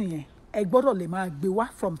ìjọsìn yẹn ẹ gbọ́dọ̀ lè máa gbé wá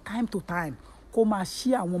from time to time kó máa ṣí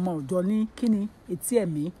àwọn ọmọ ọ̀dọ́ ní kíni etí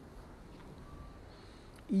ẹ̀mí.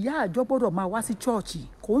 ìyá àjọ gbọ́dọ̀ máa wá sí chọ́ọ̀chì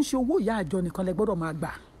kò ń ṣe owó ìyá àjọ nìkan lẹ gbọ́dọ̀ máa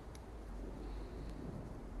gbà.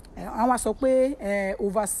 àwọn sọ pé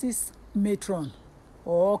overseas matron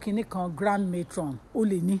or kíní kan grand matron ó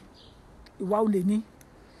lè ní ìwà ó lè ní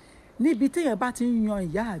níbi téèyàn bá ti ń yan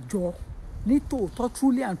ìyá àjọ ní tòótọ́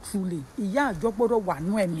truly and truly ìyá àjọ gbọ́dọ̀ wà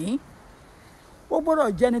nú ẹ̀mí ó gbọ́dọ̀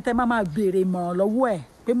jẹ́ ní tẹ́ máa béèrè ìmọ̀ràn lọ́wọ́ ẹ̀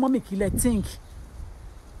pé mọ́mì kí lẹ think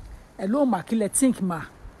ẹ̀ ló mà kí lẹ think mà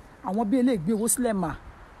àwọn bí eléyìí gbé owó sílẹ̀ mà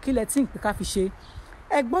kí lẹ think pé ká fi ṣe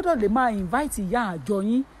ẹ gbọ́dọ̀ lè máa invite ìyá àjọ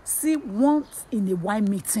yín sí once in a while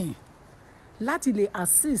meeting láti lè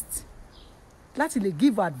assist láti lè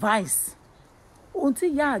give advice ohun tí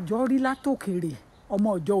ìyá àjọ rí látòkèrè ọmọ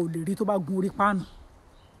ọjọ́ ò lè rí tó bá gun orí páànù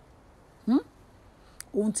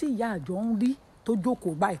ohun tí ìyá àjọ ń rí tó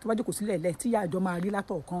jókòó báyìí tó bá jókòó sílẹ̀ lẹ̀ tí ìyá àjọ máa rí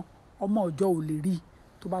látọ̀ọ̀kan ọmọ ọjọ́ ò lè rí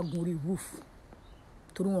tó bá gun orí roof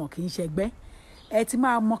torí wọn kì í ṣẹgbẹ́ ẹ ti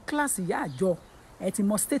máa mọ kíláàsì ìyá àjọ ẹ ti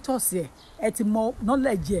mọ status ẹ ti mọ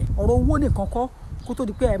knowledge ẹ ọ̀rọ̀ owó nìkan kọ́ kó tó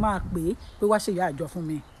di pé ẹ máa pè é pé wá ṣe ìyá àjọ fún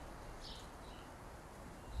mi.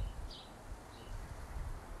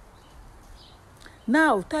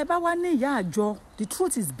 now tá ẹ bá wá ní ìyá àjọ the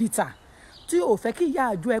truth is bitter tí o fẹ́ kí ìyá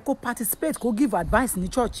àjọ ẹ kó participate kó give advice ní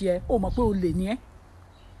church yẹ o mọ̀ pé o lè ní ẹ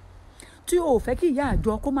tí o fẹ́ kí ìyá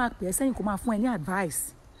àjọ kó máa pè é sẹ́yìn kó máa fún ẹ ní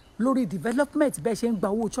advice lórí development bẹ́ẹ̀ ṣe ń gba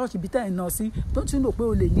owó church ibi tẹ́ ẹ̀ ná sí don't you know pé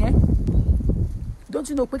o lè ní ẹ don't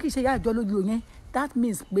you know pé kì í ṣe ìyá àjọ lójú yẹn that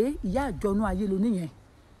means pé ìyá àjọ inú ayé ló níyẹn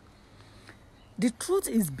the truth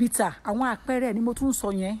is bitter àwọn àpẹẹrẹ ni mo tún sọ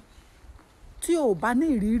yẹn tí o bá ní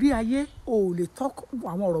ìrírí ayé o ò lè talk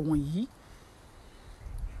àwọn ọ̀rọ̀ wọ̀nyí.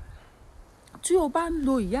 Tí o bá ń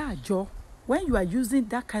lo ìyá àjọ, when you are using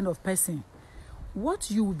that kind of person,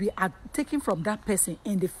 what you will be taking from that person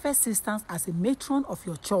in the first instance as a matron of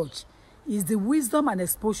your church is the wisdom and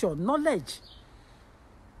exposure, knowledge.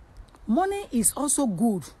 Money is also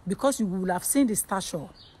good because you will have seen the stature.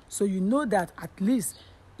 So you know that at least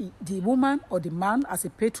the woman or the man as a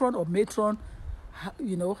patron or matron,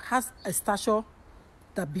 has a stature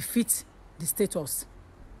that befits the status.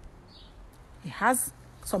 He has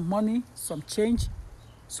some money, some change,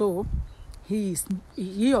 so he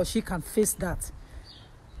or she can face that.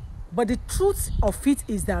 But the truth of it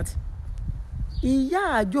is that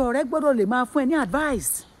ìyá àjọ rẹ gbọ́dọ̀ lè máa fún ẹ ní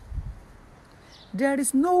advice. There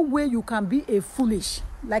is no way you can be a foolish.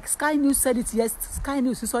 Like Sky News said it yesterday. Sky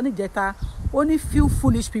News is only Jetta. Only few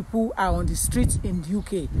foolish people are on the streets in the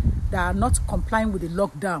UK that are not complying with the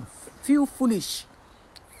lockdown. Few foolish.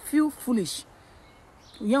 Few foolish.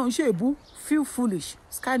 Few foolish.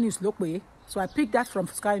 Sky News look way. So I picked that from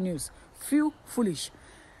Sky News. Few foolish.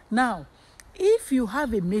 Now, if you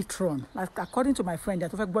have a matron, like according to my friend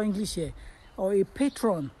that talk English here, or a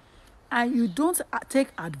patron, and you don't take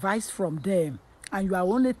advice from them, and you are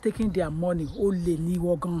only taking their money, ole ni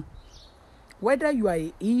wogan. Whether you are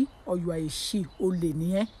a he or you are a she, ole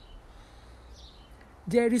ni.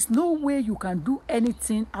 There is no way you can do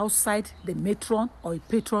anything outside the matron or a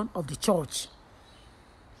patron of the church.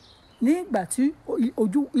 Nígbà tí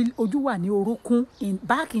ojú wà ní orókún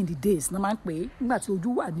back in the days, na máa ń pè, nígbà tí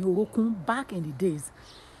ojú wà ní orókún back in the days,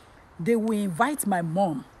 they will invite my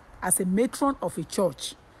mom as a matron of a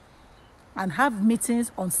church and have meetings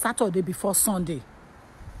on Saturday before Sunday.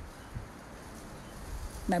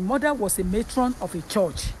 My mother was a matron of a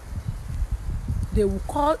church. They will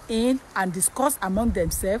call in and discuss among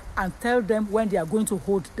themselves and tell them when they are going to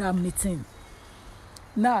hold that meeting.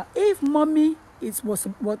 Now, if mommy is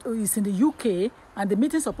in the UK and the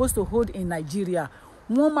meeting is supposed to hold in Nigeria,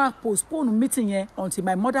 wọ́n máa postpone meeting yẹn until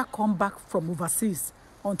my mother come back from overseas,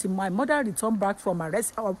 until my mother return back from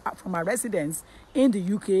her residence in the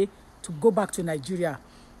UK to go back to Nigeria.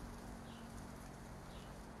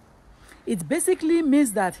 It basically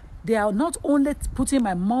means that they are not only putting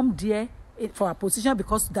my mom there for a position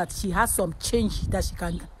because that she has some change that she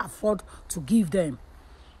can afford to give them.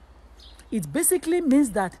 It basically means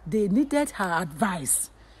that they needed her advice.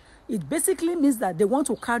 It basically means that they want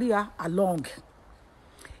to carry her along.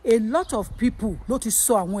 A lot of people ló ti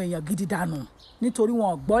sọ àwọn èèyàn gidi dànù nítorí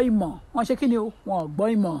wọn ò gbọ́ ìmọ̀. Wọ́n ṣe kí ni o? Wọn ò gbọ́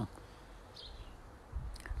ìmọ̀.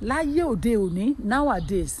 Láyé òde òní,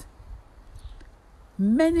 nowadays,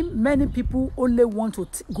 many people only want to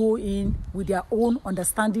go in with their own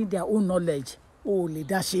understanding, their own knowledge. O lè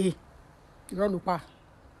dá ṣe. Irọ́ ló pa.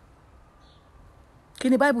 Kí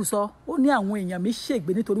ni Bible sọ? Ó ní àwọn èèyàn mi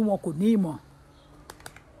ṣègbé nítorí wọn kò ní ìmọ̀.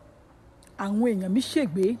 Àwọn èèyàn mi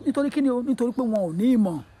ṣègbé nítorí kí ni o? Nítorí pé wọn ò ní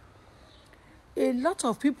ìmọ̀. A lot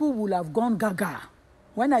of people will have gone gaga.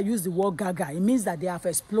 When I use the word gaga, it means that they have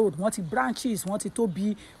exploded. Wọ́n ti branches, wọ́n ti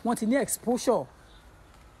tóbi, wọ́n ti ní exposure.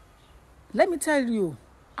 Let me tell you,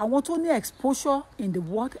 àwọn tó ní exposure in the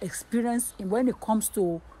work experience when it comes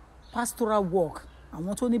to pastoral work,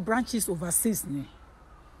 àwọn tó ní branches overseas ni.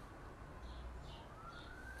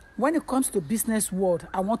 When it comes to business world,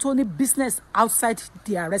 àwọn tó ní business outside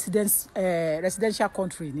their residential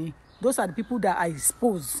country ni. Those are the people that are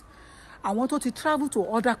exposed. Àwọn tó ti travel to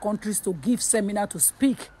other countries to give seminar, to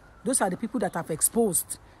speak. Those are the people that have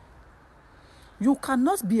exposed. You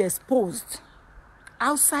cannot be exposed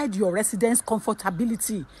outside your residence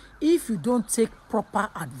comfortability if you don't take proper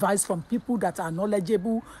advice from people that are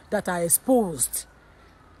knowledgeable, that are exposed.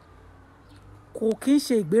 Kò kí ń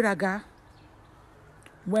ṣe ìgbéraga.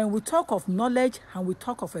 When we talk of knowledge and we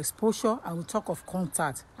talk of exposure and we talk of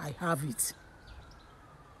contact, I have it.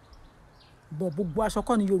 But gbogbo aṣọ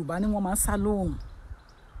kọ́ ni Yorùbá ni wọ́n máa ń sá lóhùn.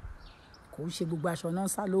 Kò ṣe gbogbo aṣọ náà ń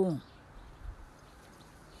sá lóhùn.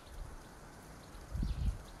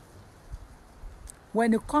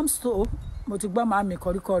 When it comes to mo ti gbọ́ màmí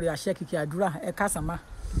kọríkọrí àṣẹ kìkì àdúrà ẹ kásánmá.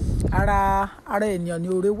 Ara ènìyàn ni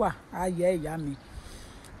oore wà, ayé ìyá mi.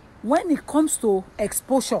 When it comes to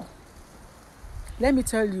exposure, let me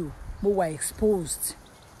tell you, mo wà exposed,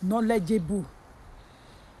 knowledgeable.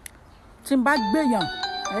 Tí n bá gbéyàn,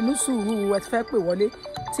 ẹnu sùúrù ẹ fẹ́ pè wọlé.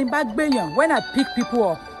 Tí n bá gbéyàn, when I pick people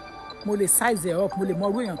up, mo lè size it up, mo lè mọ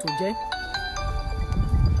irú èèyàn tó jẹ́.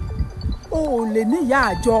 O ò lè ní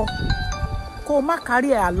ìyá àjọ kó má carry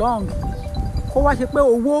ẹ along. Kó wá ṣe pé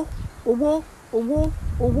owó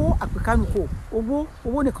àpèkánukò,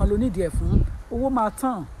 owó nìkan ló nídìí ẹ̀ fún. Owó máa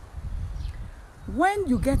tán. when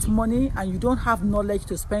you get money and you don't have knowledge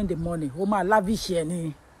to spend the money, o máa lavish ẹ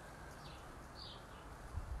ni.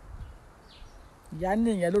 Ìyá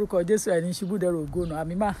nìyẹn lórúkọ Jésù ẹni ṣubú dẹrù ògo nà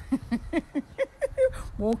àmì má.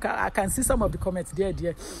 I can see some of the comments there.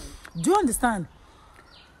 Do you understand?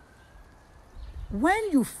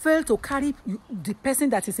 When you fail to carry the person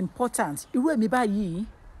that is important, irú èmi báyìí,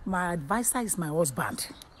 my advisor is my husband.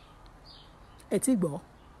 Ẹ ti gbọ́,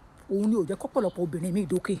 òun ni ò jẹ́ kọ́pọ̀lọpọ̀ obìnrin mi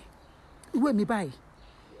ìdókè. Irú èmi báyìí,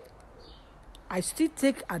 I still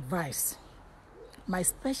take advice. My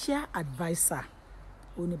special advisor,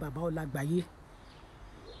 òun ni Bàbá Ọlágbáyé.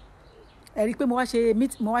 Ẹ rí pé mo wá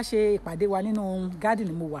ṣe ìpàdé wa nínú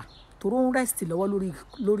garden mo wà. Toro ń rest lọ́wọ́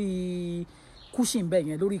lórí cushion bẹ́ẹ̀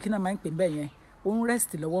yẹn, lórí kí náà máa ń pè bẹ́ẹ̀ yẹn. Ó ń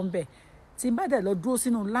rest lọ́wọ́ ń bẹ̀. Tí n bá dẹ̀ lọ dúró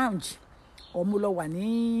sínú lounge, or mo lọ wà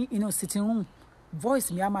ní inú sitting room,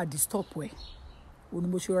 voice mi á máa disturb ẹ̀. Òun ni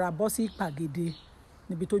mo ṣe rọra bọ́ sí gbàgede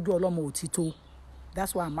níbi tójú ọlọ́mọ òtítọ́.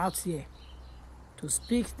 That's why I'm out here to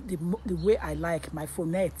speak the way I like, my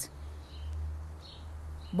phonette.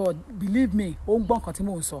 But believe me, ó ń gbọ́ nǹkan tí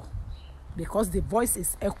mò ń sọ. Because the voice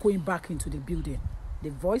is echoing back into the building. The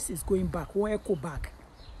voice is going back, won't echo back.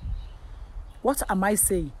 What am I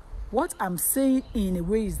saying? What I'm saying in a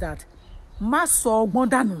way is that má sọ ọgbọ́n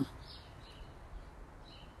dànù.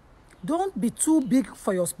 Don't be too big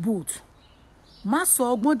for your boot. Má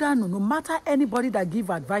sọ ọgbọ́n dànù, no matter anybody that give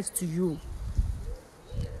advice to you.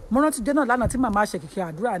 Mo rántí jẹ́ náà lánàá tí màmá ṣe kìkì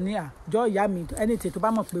àdúrà ní àjọ ìyá mi, anything tó bá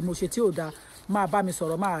mọ̀ pé mo ṣe tí ò dáa, máa bá mi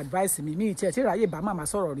sọ̀rọ̀, máa advice mi. Mi tiẹ̀ tí ráyè bá màmá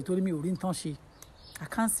sọ̀rọ̀ rí torí mi ò rí nǹkan ṣe. I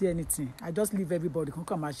can't see anything. I just leave everybody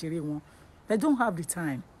kankan máa ṣeré wọn. They don't have the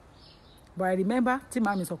time. But I remember tí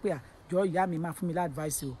màmá mi sọ pé àjọ ìyá mi máa fún mi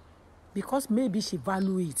advice o. Because maybe she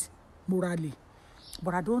value it morally.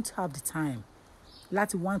 But I don't have the time.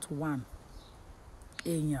 Láti one-to-one.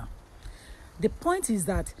 Èèyàn. The point is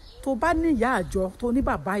that tó bá ní ìyá àjọ, tó ní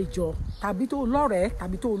bàbá ìjọ, tàbí tó lọ́rẹ̀ẹ́,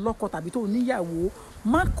 tàbí tó lọ́kọ, tàbí tó níyàwó,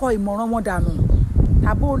 má kọ ìmọ̀ràn wọn dànù.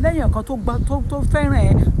 Tàbí o lẹ́yìn kan tó fẹ́ràn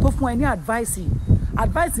ẹ, tó fún ẹ ní advice.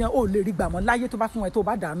 Advice yẹn ò lè rí gbà mọ́ láyé tó bá fún ẹ tó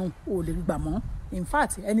bá dànù, ò lè rí gbà mọ́. In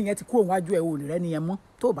fact, ẹni yẹn ti kúrò níwájú ẹ, ò lè rẹ́ni yẹn mọ́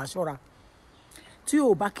tó bá ṣọ́ra. Tí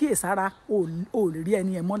o bá kíyèsára, ò lè rí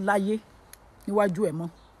ẹni yẹn mọ́ láyé níwájú ẹ mọ́.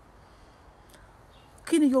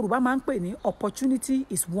 Kí ni Yorùbá máa ń pè ní opportunity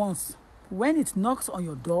is once. When it knocks on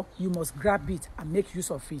your door, you must grab it and make use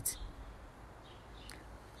of it.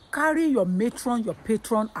 Carry your matron, your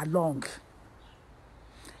patron along.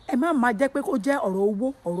 Ẹ má máa jẹ́ pé kó jẹ́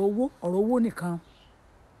ọ̀rọ̀ owó nìkan.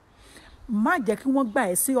 Má jẹ́ kí wọ́n gbà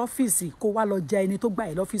ẹ́ sí ọ́fíìsì kó wá lọ jẹ ẹni tó gbà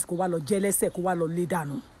ẹ́ lọ́fíìsì kó wá lọ jẹ lẹ́sẹ̀ kó wá lọ lé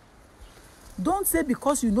dànù. Don't say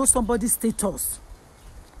because you know somebody's status,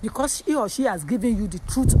 because he or she has given you the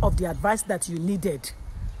truth of the advice that you needed.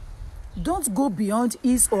 Don't go beyond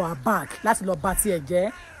his or her back. Láti lọ bá tiẹ̀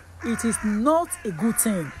jẹ́. It is not a good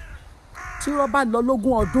thing. Tí wọ́n bá lọ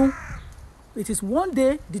lógún ọdún, it is one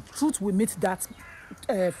day the truth will meet that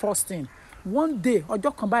first thing. One day,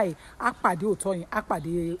 ọjọ́ kan báyìí, á pàdé òótọ́ yẹn, á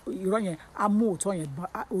pàdé irọ́ yẹn, á mú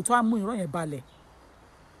òótọ́ á mú irọ́ yẹn balẹ̀.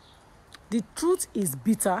 The truth is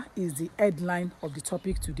bitter is the headline of the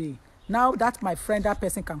topic today. Now that my friend, that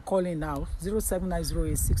person can call in now,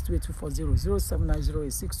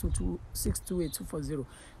 07908628240, 07908628240.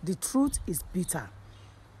 The truth is bitter.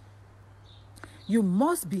 You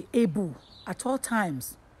must be able at all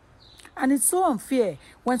times. And it's so unfair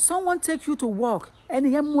when someone takes you to work,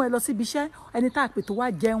 ẹni yẹn mú ẹ lọ síbi iṣẹ́, ẹni tá a pè tó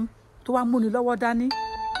wá jẹun, tó wá múni lọ́wọ́ dání.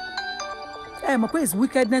 Ẹ mọ̀ pé it's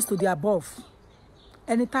wickedness to the above.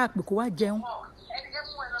 Ẹni tá a pè kó wá jẹun.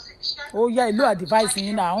 Ó yá ìlú advice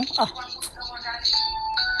yín náà.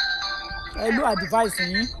 Ìlú advice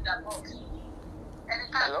yín.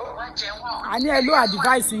 A ní ìlú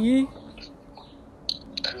advice yín.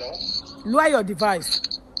 Lower your device.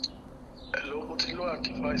 Hello, mo ti lower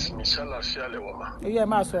device mi ṣàlàáfíà lẹ́wọ̀n ma. Ó yẹ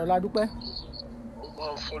máa sọ̀rọ̀ ládùúpẹ́. Mo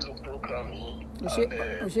máa ń follow program yìí.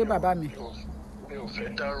 Ó ṣe bàbá mi. Mi ò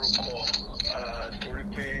fẹ́ dárúkọ torí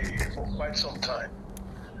pé for quite some time.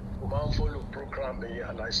 Mo máa ń follow program yìí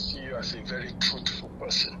and I see you as a very truthful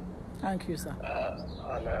person. Thank you, sir.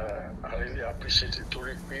 And I really appreciate it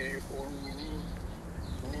torí pé ó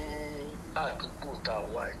ní àdúgbò tá a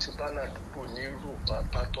wà tí bá ládùúgbò ní Yorùbá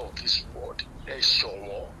part of this world ẹ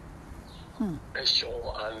ṣọ̀wọ́n and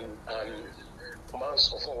máa ń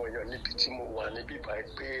sọ fún àwọn èèyàn níbi tí mo wà níbí báyìí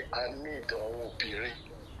pé a ní ìdánwò obìnrin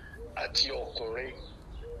àti ọkùnrin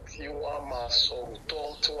tí wọ́n á máa sọ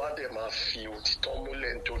òótọ́ tí wọ́n á dẹ̀ máa fi òtítọ́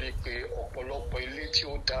múlẹ̀ nítorí pé ọ̀pọ̀lọpọ̀ ilé tí ó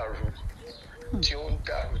ń dàrú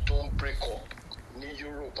tó ń break up ní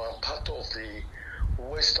Europe and part of the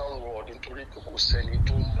Western world nítorí pé kò sẹ́ni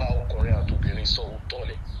tó ń bá ọkùnrin àti obìnrin sọ òótọ́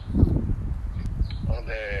ni. And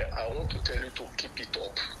I want to tell you to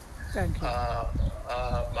Thank you.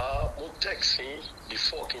 Mo text yín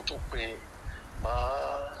before kí n tó pè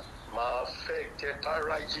máa fẹ́ kẹ́ bá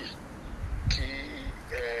ráyè kí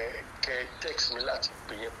kẹ́ text mi láti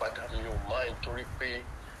pè yín padà mi ò mind torí pé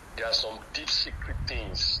there are some deep secret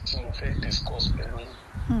things tí mo fẹ́ discuss pẹ̀lú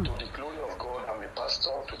yín. To the glory of God, I'm a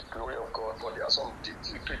pastor to the glory of God, but there are some deep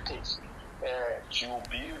secret things. You'll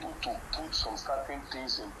be able to put some certain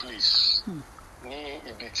things in place. Ní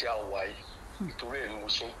ibi tí a wà yìí, nítorí ẹ̀ ni mo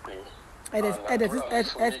ṣe ń pè é.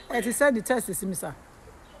 Ẹ ti send the text sí mi sir.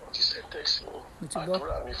 Ti send text mi.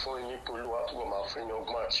 Àdúrà mi fún yín pé Olúwa túbọ̀ máa fún yín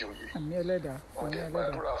ọgbọ́n àti òye. Àmín Ẹlẹ́dàá. Ọ̀dẹ̀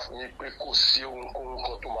gbàdúrà fún yín pé kò sí ohunkóhun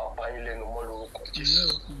kan tó máa bá yín lẹ́nu mọ́ lórúkọ Jésù.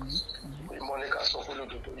 Mọ́níkà sọ fún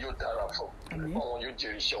lódodo yóò dára fún àwọn yóò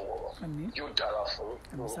jẹ́rìí iṣẹ́ ọwọ́ wọn yóò dára fún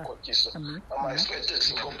lórúkọ Jésù. I'm expected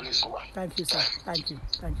to God bless you. Thank you sir. Thank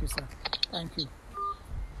you sir. Thank you.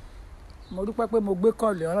 Mo dúpẹ́ pé mo gbé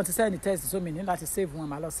kọ́ọ̀lù ọ̀rọ̀ ti send text so mi ní láti save wọn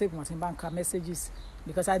màá lọ save wọn tí n bá ń ka messages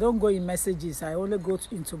because I don't go in messages. I only go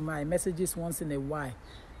into my messages once in a while,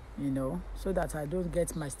 you know, so that I don't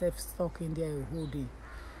get myself stuck in there a whole day.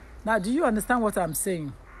 Now, do you understand what I'm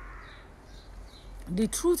saying? The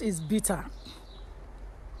truth is bitter,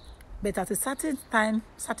 but at a certain time,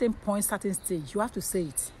 certain point, certain stage, you have to say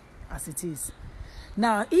it as it is.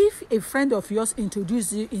 Now, if a friend of yours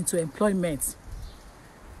introduces you into employment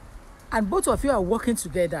and both of you are working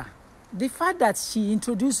together, the fact that she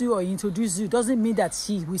introduced you or introduced you doesn't mean that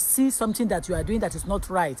she will see something that you are doing that is not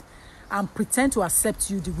right and pretend to accept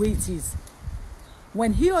you the way it is.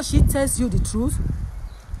 When he or she tells you the truth,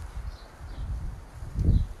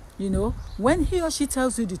 you know, when he or she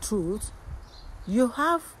tells you the truth, you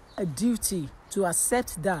have a duty to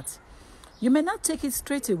accept that. You may not take it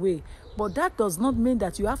straight away, but that does not mean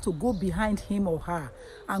that you have to go behind him or her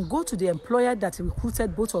and go to the employer that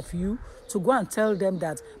recruited both of you to go and tell them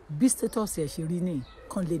that bí status ẹ̀ ṣe rí ní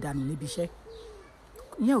kan lè dànù níbi iṣẹ́.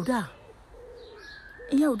 Ìyẹn ò dáa.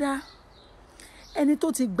 Ìyẹn ò dáa. Ẹni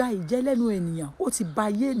tó ti gba ìjẹ́ lẹ́nu ènìyàn, ó ti ba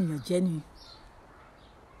ayé ènìyàn jẹ́ ni.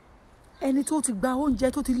 Ẹni tó ti gba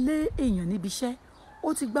oúnjẹ tó ti lé èèyàn níbi iṣẹ́,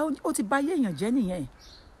 ó ti ba ayé èèyàn jẹ́ nìyẹn.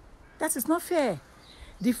 That is not fair.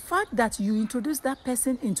 The fact that you introduce that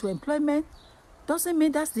person into employment doesn't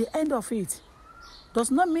mean that's the end of it.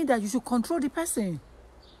 Does not mean that you should control the person.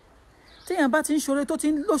 Téèyàn bá ti ń ṣoore tó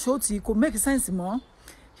ti ń lóṣòótì kò make sense mọ́.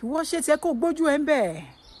 Ìwọ ṣe tiẹ̀ kó gbójú ẹ̀ ń bẹ̀.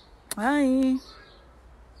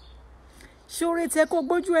 Ṣoore tiẹ̀ kó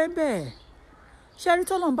gbójú ẹ̀ ń bẹ̀. Ṣé rí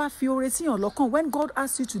tọ́lọ́run bá fi oore síyàn lọ́kàn, when God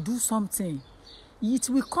asks you to do something, it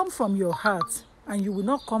will come from your heart and you will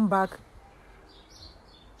not come back.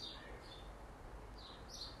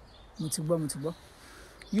 Mo ti gbọ́.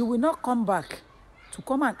 You will not come back to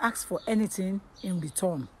come and ask for anything in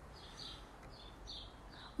return.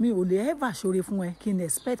 Mi ò lè ever ṣoore fún ẹ kí n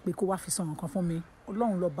expect pé kó wá fi san nǹkan fún mi.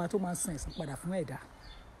 Ọlọ́run lọ́ba tó máa ń san ẹ̀san padà fún ẹ̀dá.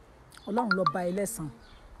 Ọlọ́run lọ́ba ẹlẹ́san.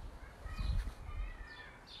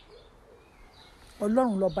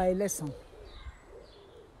 Ọlọ́run lọ́ba ẹlẹ́san.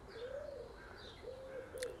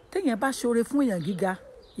 Téèyàn bá ṣoore fún èèyàn gíga,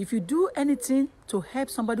 if you do anything to help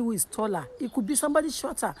somebody who is taller, it could be somebody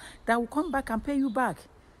shorter that will come back and pay you back.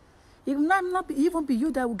 It will not even be you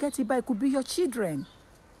that will get it back. It could be your children.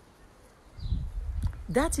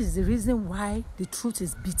 That is the reason why the truth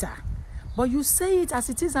is bitter. But you say it as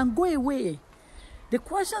it is and go away. The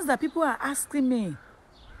questions that people are asking me,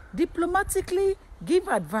 diplomatically give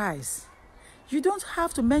advice. You don't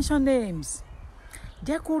have to mention names.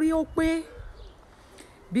 Jẹ́ kó rí ó pé,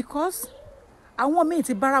 because àwọn míì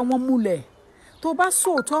ti bára wọn múlẹ̀. Tó bá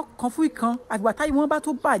sòótọ́ kan fún ìkan, àgbà táyé wọn bá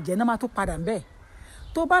tó bàjẹ́ náà máa tó padà ń bẹ̀.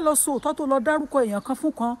 Tó bá lọ sòótọ́ tó lọ dárúkọ èèyàn kan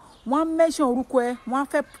fún kan, wọ́n mention orúkọ ẹ,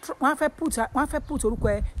 wọ́n fẹ́ put orúkọ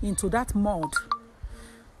ẹ into that mold.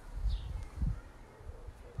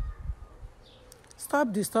 Stop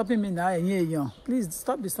disturbing me now, ẹ̀yin èèyàn. Please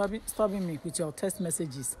stop disturbing me with your text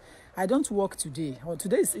messages. I don't work today. Or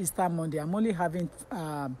today is Easter Monday. I'm only having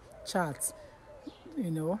chats. You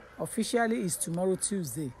know, officially it's tomorrow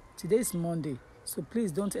Tuesday. Today is Monday. So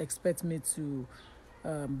please don't expect me to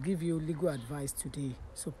give you legal advice today.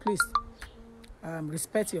 So please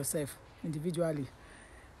respect yourself individually.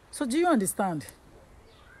 So do you understand?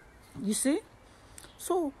 You see?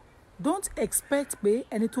 So don't expect pé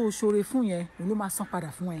ẹni tó ṣoore fún yẹn ló máa san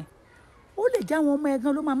padà fún ẹ. Ó lè jẹ́ àwọn ọmọ ẹ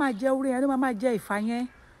gan ló máa jẹ oore yẹn, ló máa jẹ ìfà yẹn.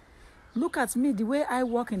 Look at me, the way I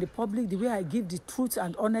work in the public, the way I give the truth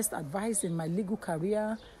and honest advice in my legal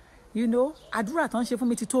career. You know, àdúrà tán ṣe fún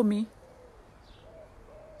mi ti tó mi.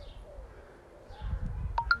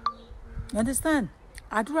 You understand?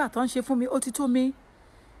 Àdúrà tán ṣe fún mi ó ti tó mi.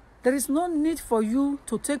 There is no need for you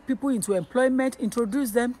to take people into employment,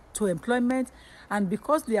 introduce them to employment, And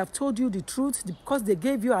because they have told you the truth, because they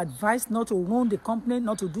gave you advice not to run the company,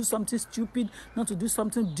 not to do something stupid, not to do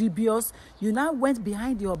something dubious, you now went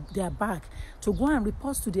behind their back to go and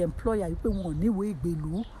report to the employer. You pay one anyway,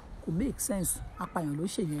 Belu. Could make sense. Apàyàn ló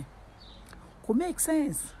ṣe yẹn. Kò make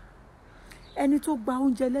sense. Ẹni tó gba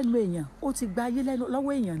oúnjẹ lẹ́nu èèyàn, ó ti gba ayé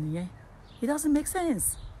lọ́wọ́ èèyàn nìyẹn. It doesn't make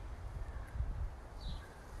sense.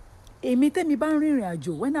 Èmi tẹ́mi bá ń rìnrìn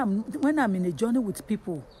àjò when I'm in a journey with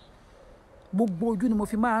people, gbogbo ojú ni mo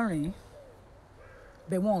fi máa ń rìn,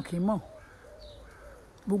 bẹ̀ wọn kì í mọ̀.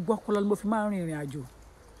 Gbogbo ọpọlọ ni mo fi máa ń rìnrìn àjò,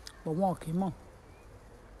 bẹ̀ wọn kì í mọ̀.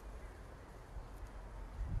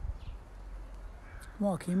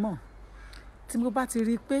 Wọn kì í mọ̀. Tí mo bá ti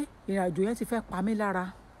rí pé ìrìn àjò yẹn ti fẹ́ pa mí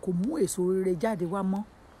lára, kò mú èso rere jáde wá mọ́.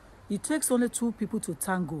 It takes only 2 people to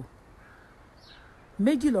tango.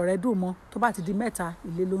 Méjì lọ̀rẹ́ dùn mọ́, tó bá ti di mẹ́ta,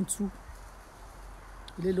 ilé ló ń tú.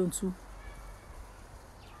 Ilé ló ń tú.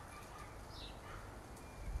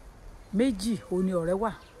 Méjì òun ni ọ̀rẹ́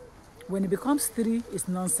wà. When it becomes 3, it's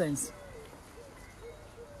nonsense.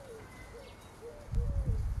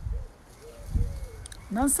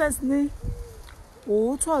 Nonsense ni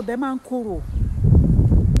òótọ́ ọ̀bẹ máa ń korò.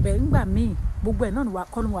 Bẹ́ẹ̀ nígbà míì, gbogbo ẹ̀ náà ni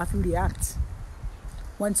kọ́ ni wàá fi react.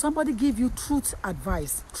 When somebody give you truth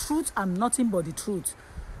advice, truth and nothing but the truth,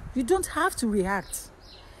 you don't have to react.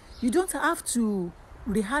 You don't have to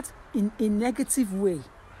react in a negative way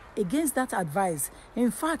against that advice.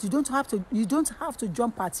 In fact, you don't have to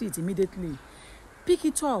jump at it immediately. Pick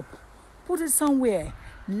it up, put it somewhere,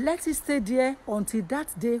 let it stay there until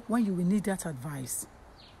that day when you will need that advice.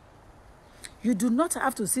 You do not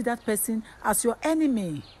have to see that person as your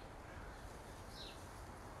enemy.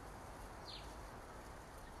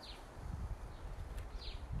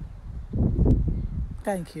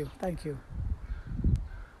 Thank you.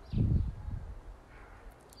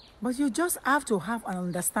 But you just have to have an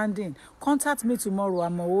understanding. Contact me tomorrow.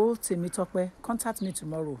 I'm old Temitope. Contact me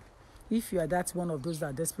tomorrow. If you are that one of those that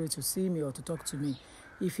are desperate to see me or to talk to me.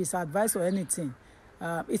 If it's advice or anything.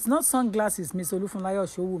 It's not sunglasses, Miss Olufunlayo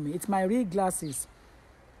Showumi. It's my real glasses.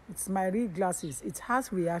 It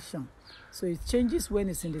has reaction. So it changes when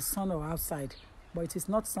it's in the sun or outside. But it is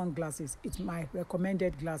not sunglasses. It's my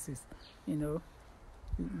recommended glasses. You know.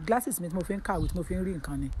 Glasses means mo fi ń kàwé, mo fi ń rí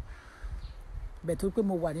nǹkan ni. But tó pé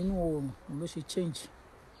mo wà nínú oòrùn, ló ṣe change.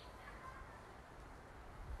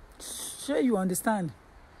 Sure you understand?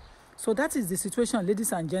 So that is the situation,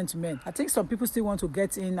 ladies and gentlemen. I think some people still want to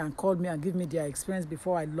get in and call me and give me their experience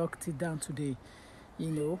before I locked it down today,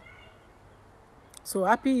 you know. So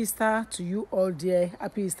happy Easter to you all there.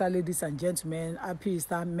 Happy Easter, ladies and gentlemen. Happy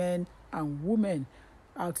Easter, men and women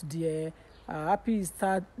out there. Happy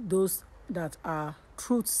Easter, those that are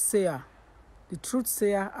truth sayer. The truth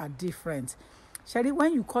sayer are different. Sherry,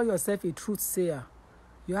 when you call yourself a truth sayer,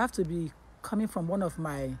 you have to be coming from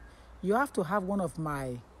you have to have one of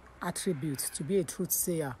my attributes to be a truth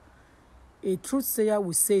sayer. A truth sayer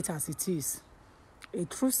will say it as it is. A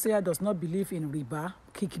truth sayer does not believe in riba,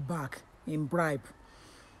 kickback, in bribe.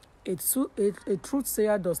 A truth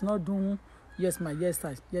sayer does not do yes ma yes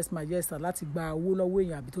sir láti gba owó lọ́wọ́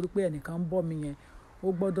èèyàn àbí torí pé ẹnìkan ń bọ̀ mí yẹn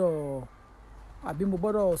ó gbọ́dọ̀ àbí mo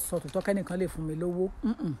gbọ́dọ̀ sọ tòótọ́ kẹ́nìkan lè fún mi lówó.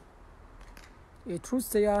 A truth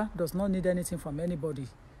sayer does not need anything from anybody.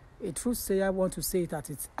 A truth sayer wants to say it as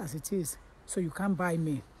it is. So you can't buy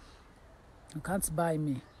me. You can't buy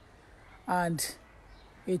me. And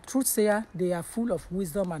a truth sayer, they are full of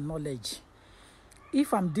wisdom and knowledge.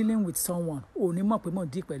 If I'm dealing with someone, ní mọ̀ pé mo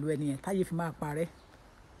dí pẹ̀lú ẹni yẹn táyé fi máa parẹ́.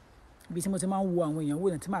 Bí tí mo ti máa ń wo àwọn èèyàn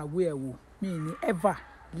wò ní tí máa wé ẹ̀ wò, mi ní ever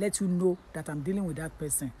let you know that I'm dealing with that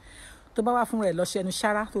person. Tó bá wá fún rẹ̀ lọ ṣẹnu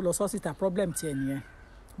ṣára tó lọ sọ́sìtà problem ti ẹni yẹn.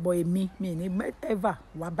 But èmi mi ní ever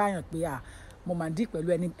wá báyàn pé mo máa dí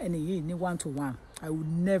pẹ̀lú ẹni yìí ní 1-to-1. I will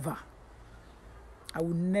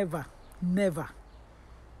never.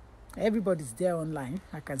 Everybody's there online.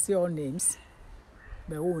 I can see all names.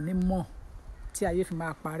 But ní mọ̀ tí ayé fi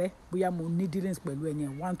máa parẹ́ bóyá mo ní dealings pẹ̀lú ẹni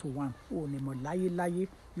 1-to-1. Ní mọ̀ láyé.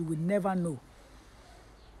 You will never know.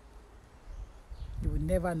 You will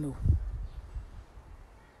never know.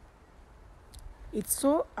 It's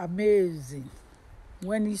so amazing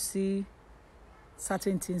when you see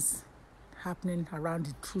certain things happening around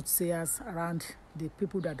the truth sayers, around the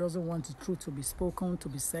people that doesn't want the truth to be spoken, to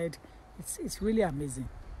be said. It's really amazing.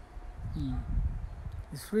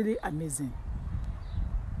 It's really amazing.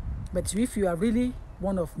 But if you are really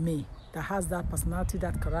one of me that has that personality,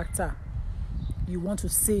 that character, you want to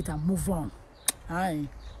say it and move on.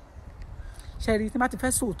 Sherry, tí ma ti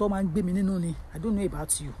fẹ́ sọ̀tọ̀ máa ń gbé mi nínú ni. I don't know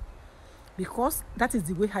about you. Because that is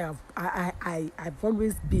the way I've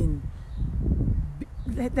always been.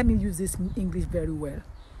 Let me use this English very well.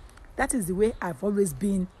 That is the way I've always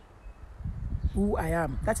been who I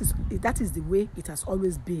am. That is the way it has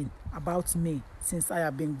always been about me since I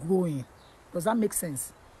have been growing. Does that make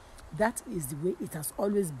sense? That is the way it has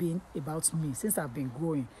always been about me since I've been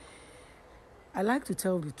growing. I like to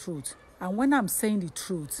tell the truth. And when I'm saying the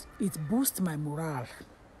truth, it boosts my morale.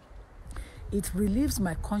 It relieves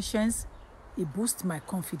my conscience. It boosts my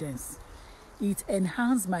confidence. It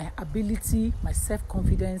enhances my ability, my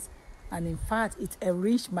self-confidence, and in fact, it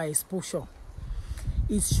enriches my exposure.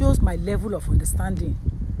 It shows my level of understanding,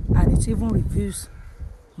 and it even reveals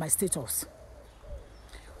my status.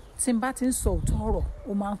 Tí n bá ti ń sọ òótọ́ ọ̀rọ̀,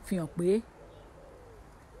 ó máa ń fi hàn pé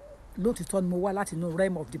lóòtítọ́ ni mo wá láti inú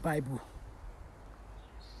realm of the Bible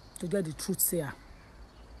to get the truth sayer.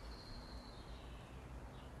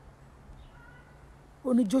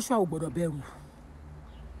 Ó ní Joshua ò gbọ́dọ̀ bẹ̀rù.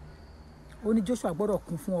 Ó ní Joshua gbọ́dọ̀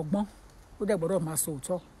kún fún ọgbọ́n. Ó dẹ̀ gbọ́dọ̀ máa sọ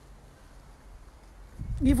òótọ́.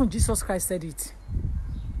 Even Jesus Christ said it.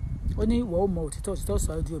 Ó ní ìwọ ó mọ òtítọ́, òtítọ́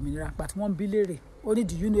sọ ọ́ di òmìnira. But wọ́n bi léèrè. Ó ní,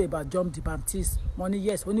 do you know about John the Baptist? Wọ́n ní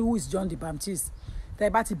yes. Ó ní, who is John the Baptist? Tẹ́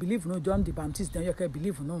ẹ bá ti believe no John the Baptist, then you can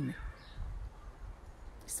believe no me.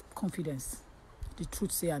 It's confidence. The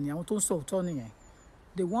truth sayer ni àwọn tó ń sọ òótọ́ nìyẹn.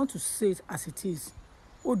 They want to say it as it is.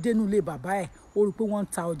 Ó dénú ilé bàbá ẹ̀, ó rí pé wọ́n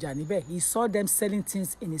ń ta ọjà níbẹ̀. He saw them selling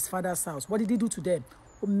things in his father's house. What did he do to them?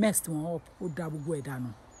 Ó messed wọn up. Ó dá gbogbo ẹ̀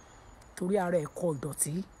dànù. Torí ara ẹ̀ kọ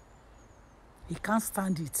ìdọ̀tí. He can't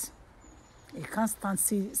stand it. He can't stand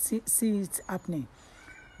see it happening.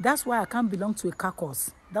 That's why I can't belong to a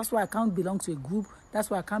caucus. That's why I can't belong to a group. That's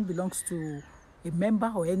why I can't belong to a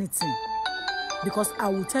member or anything. Because I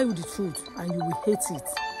will tell you the truth and you will hate it.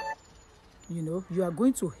 You know, you are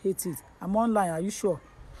going to hate it. I'm online. Are you sure?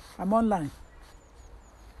 I'm online.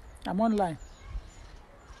 I'm online.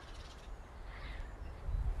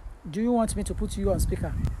 Do you want me to put you on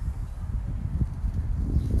speaker?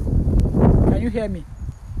 Can you hear me?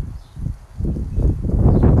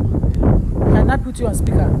 Can I put you on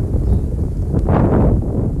speaker?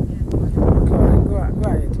 Okay, all right, go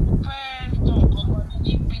ahead.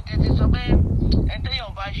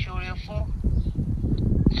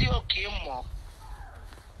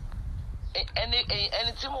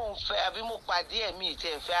 Ẹni tí mò ń fẹ́ àbí mo pàdé ẹ̀mí tí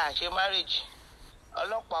ẹ̀ fẹ́ àṣẹ marriage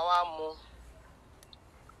ọlọ́pàá wa mú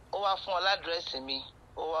ó wá fún ọ ládírẹ́sì mi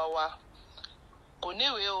ó wá kò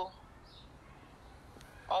níwèé o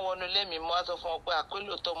wọ́n wọnú ilé mi mo wá sọ fún ọ pé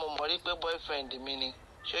àpélò tó mo mọ̀ rí pé boyfriend mi ni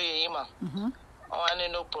ṣó yẹ yín mà wọ́n wá ní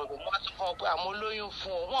no problem mo wá sọ fún ọ pé àmọ́ lóyún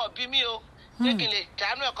fún ọ wọ́n bí mi o ṣé kí n lè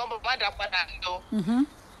dànù ẹ̀kọ́ mo má dà padà ní o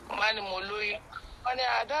mo wá ní mo lóyún wọ́n ní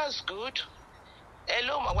that's good.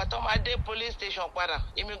 Hello, màgbà tó máa dé police station padà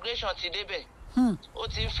immigration ti débẹ̀ ó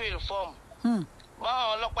ti ń fill form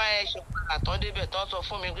báwọn ọlọ́pàá yẹn ṣe padà tán débẹ̀ tán sọ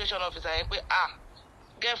fún immigration officer yẹn pé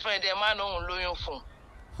girlfriend ẹ̀ máa ń òun lóyún fún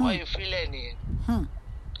wọ́n yìí fílẹ̀ nìyẹn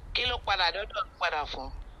kí ló padà dọ́dọ̀ padà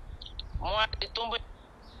fún mo wá di tó ń bẹ̀.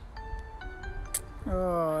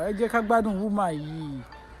 Ẹ jẹ́ ká gbádùn woman yìí.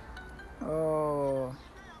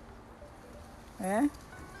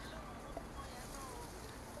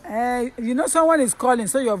 You know someone is calling,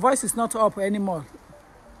 so your voice is not up anymore.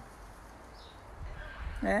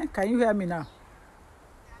 Can you hear me now?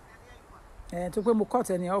 Tó pé mo cut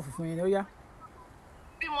ẹni off fún yín ó yá.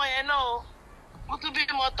 Bímọ yẹn náà o, mo tún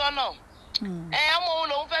bímọ tán náà. Ọmọ òun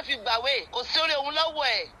lòun fẹ́ fi gbàwé, kò sí orí òun lọ́wọ́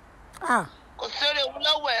ẹ̀. Kò sí orí òun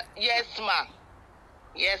lọ́wọ́ ẹ̀.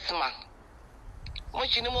 Yes ma. Mo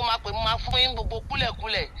sì ní mo máa pè mo máa fún yín gbogbo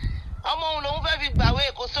kúlẹ̀kúlẹ̀. Ọmọ òun lòun fẹ́ fi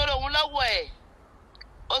gbàwé, kò sí orí òun lọ́wọ́ ẹ̀.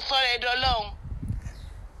 Ó sọ̀rọ̀ ẹ̀dọ̀ lọ́hùn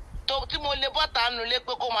tí mo lè bọ́ta nù lé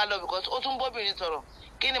pé kó máa lọ because ó tún bóbìnrin sọ̀rọ̀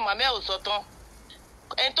kí ni màmá ẹ̀ ò sọ tán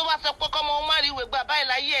ẹni tó bá sọ pé kọ́mọ ó má rí ìwé gbà báyìí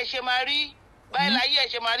láyé ẹ̀ ṣe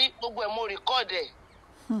máa rí gbogbo ẹ̀ mo rìkọ́ọ̀dù ẹ̀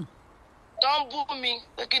tó ń bú mi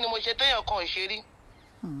pé kí ni mo ṣe téèyàn kan ò ṣe rí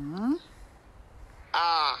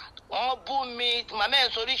wọ́n bú mi màmá ẹ̀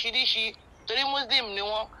sọ oríṣiríṣi torí muslim ni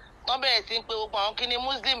wọ́n tán bẹ̀rẹ̀ sí pé gbogbo àwọn kí ni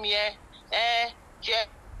muslim yẹn ṣe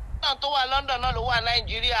ọlọ́run tó wà London náà ló wà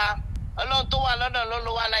Nàìjíríà ọlọ́run tó wà London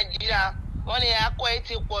ló wà Nàìjíríà wọ́n ní akọ ẹ̀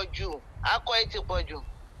ti pọ̀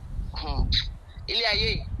jù ilé ayé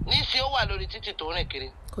yìí níṣẹ́ ó wà lórí títì tó rìn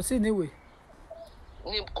kiri. Kò sí níwèé.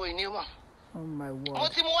 Kò ní wà. Oh my word. Mo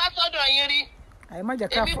ti mú wá sọ́dọ̀ yín rí. Ẹ má jẹ́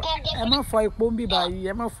ká ẹ má fọ epo ń bíbá yìí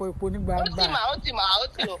ẹ má fọ epo ní gbangba. Ó ti mà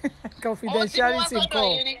o. Confidentiality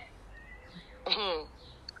nǹkan.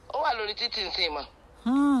 Ó wà lórí títì nsìn mà.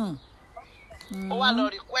 Ó wà lọ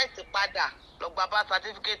request padà lọ gba birth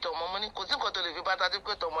certificate ọmọ mo ní kò sí nǹkan tó lè fi birth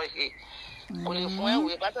certificate ọmọ ṣe kò lè fún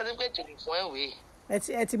ẹ̀wé birth certificate lè fún ẹ̀wé.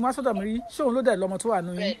 Ẹ ti mú asọ́dọ̀ mi rí ṣé òun ló dẹ̀ lọ́mọ tó wà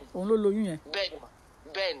nù yín òun ló lóyún yẹn.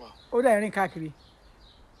 Bẹ́ẹ̀ni mà. Ó dẹ̀ rìn káàkiri.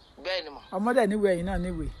 Bẹ́ẹ̀ni mà. Ọmọ dẹ̀ níwèé ẹ̀yìn náà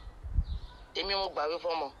níwèé. èmi mo gbàwé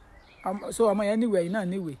fọ́mọ. So ọmọ yẹn níwèé yìí náà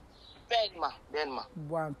níwèé. Bẹ́ẹ̀ni mà.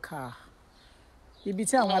 Wanka. Ibi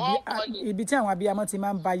tí àwọn abiyamọ ti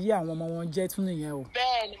máa ń ba yé àwọn ọmọ wọn jẹ́ tún nìyẹn o.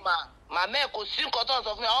 Bẹ́ẹ̀ni mà. Màmá ẹ̀ kò sí nǹkan tó ń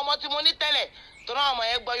sọ fún mi. Àwọn ọmọ tí mo ní tẹ́lẹ̀ tó náà ọmọ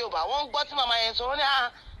yẹn gbọ́ Yorùbá. Wọ́n ń gbọ́ tí màmá yẹn sọ. Wọ́n ní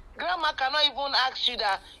grandma cannot even ask you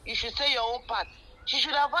that you should say your own part. She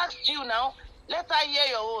should have asked you now. Let her hear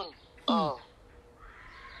your own.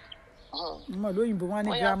 Mo lóyìnbó wọn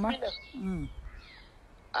ní grandma.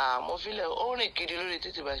 Mo filẹ̀ ó rìn kiri lórí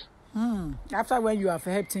títì báyìí. After when you have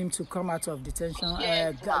helped him to come out of detention,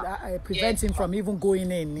 prevent him from even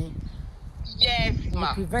going in. Yes, ma.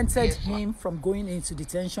 You prevented him from going into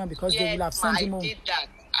detention because they will have sent him home.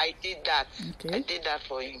 I did that. Okay. I did that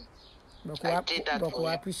for him. But we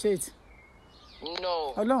appreciate.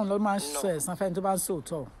 No. Ọlọ́run ló máa ń sọ ẹ̀san fẹ́ni tó bá ń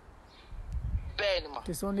sòótọ́. Bẹ́ẹ̀ni ma.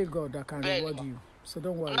 It's only God that can reward you. So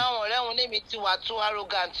don't worry. Now, ọ̀rẹ́ ní mi ti wà too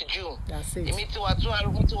arrogant jù. That's it. Èmi ti wà too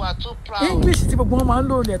arrogant, ti wà too proud. English tí gbogbo wọn máa ń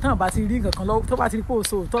lò ní ẹ̀tàn bá ti rí nǹkan kan lọ́wọ́ tó bá ti rí pé o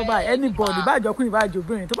sòótọ́ báyìí anybody bá àjọkùnrin bá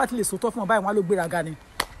àjọbìnrin tó bá ti lè sòótọ́ fún ọ báyìí wọn á ló gbéraga ni.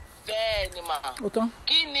 Bẹ́ẹ̀ni ma. Ó tán.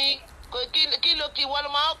 Kí ló kí wọ́n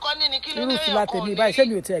máa ń kọ́ ní kí ló dé irú fìlà tèmi báyìí ṣé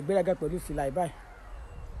mi ò tiẹ̀ gbéraga pẹ̀lú fìlà yìí báyìí.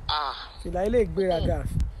 Fìlà ilé ìgbéraga.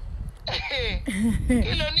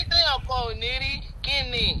 Kí ló ní téèyàn kan ò ní rí kí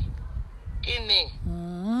ni.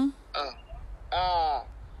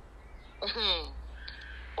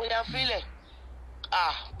 Bóyá fílẹ̀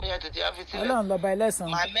bóyá tètè á fi sílẹ̀. Ọlọ́run lọ́ba ẹlẹ́san.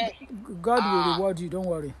 God will reward you, don't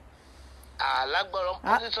worry. Lágbọ́rọ̀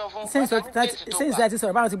mo ti sọ fún since ẹ ti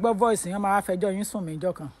sọ̀rọ̀ báwọn ti gbọ́ voice yẹn máa fẹjọ́ yín sùn mí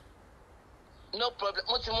ìjọ kan. No problem,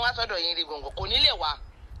 mo ti mú wá sọ́dọ̀ yín rí gbọ̀ngàn kò ní lè wá.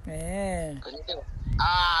 Kò ní lè wá.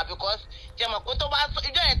 Because ṣe mọ̀ pé tó bá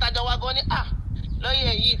ìjọ yẹn tajọ wá gan ni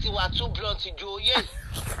lọ́yẹ̀ yìí ti wà too blunt ju oyè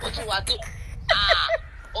ó ti wà too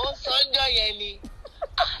ó sọ́njọ́ yẹn ni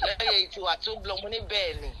lọ́yẹ̀ yìí ti wà too blunt mo ní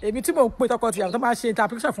bẹ́ẹ̀ ni. Èmi tí mò ń pè tọkọ tìyàwó tó máa ṣe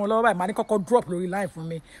interpretation fún ọ lọ́wọ́ báyìí máa ní kọ́kọ́ drop lórí line fún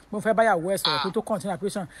mi mo fẹ́ báyàwó ẹ̀ sọ̀rọ̀ kí tó continue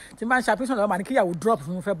application tí máa ń ṣe application lọ́wọ́ máa ní kíyàwó drop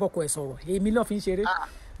fún mi fẹ́ bọ́kọ ẹ̀ sọ̀rọ̀ èmi náà fi ń ṣeré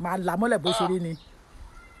máa là mọ́lẹ̀ bó ṣeré ni.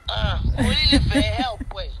 Orí lè fẹ́ help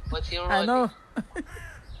ẹ̀ but irọ́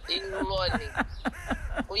ni.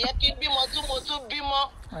 Kò yẹ kí bímọ tí mo tún bímọ.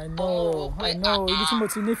 I know ibi tí mo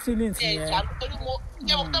ti ní feelings yẹn. Torí mo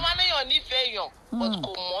jẹ́ mo tọ́ máa níyàn nífẹ̀ẹ́ yàn but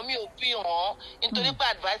kò mọ̀ mi ò fi hàn án nítorí pé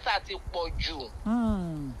adviser ti pọ̀ jù.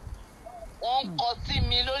 Wọ́n ń kọ sí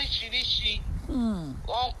mi lóríṣiríṣi.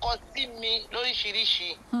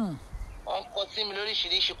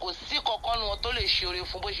 Kò sí kankan nu wọn tó lè ṣe oore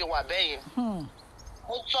fún bó ṣe wà bẹ́ẹ̀ yẹn.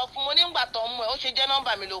 Mo sọ fún mo nígbà tó ń mú ẹ ó ṣe jẹ́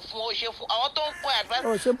nọ́mbà mi lò fún ó ṣe fún àwọn tó ń kọ advice.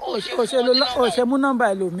 O ṣe mú nọ́mbà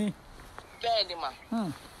ẹ lò mí. Bẹ́ẹ̀ni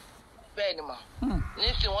mà.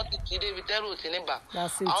 Nísìnyí wọ́n ti ti débi tẹ́rù sí níbà.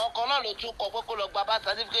 Àwọn kan náà ló tún kọ pé kó lọ gba bá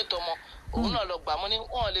certificate ọmọ òun náà lọ gbà mo ní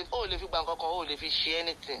ó lè fi gba nǹkan kan ó lè fi ṣe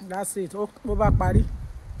anything. That's it ó bá parí.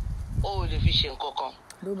 Ó lè fi ṣe nǹkan kan.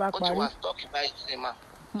 Ló bá parí. Ó ti wà stock báyìí sí ma.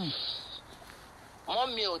 Mọ́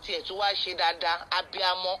mi ò tiẹ̀ tún wá ṣe dáadáa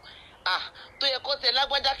abiyamọ. Tó yẹ kó tẹ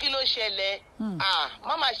lágbájá kí ló ṣẹlẹ̀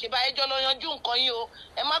má má ṣe bá ẹjọ́ lọ yanjú nǹkan yìí o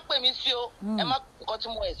ẹ má pè mí sí o ẹ má nǹkan tí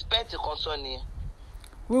mo expect kan sọ nìyẹn.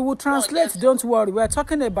 We will translate, don't worry. We're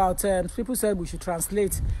talking about people said we should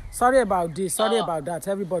translate. Sorry about this, sorry about that,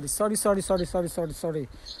 everybody. Sorry. Sorry.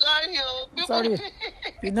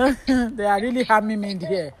 You know, they are really harming me in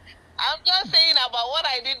here. I'm just saying about what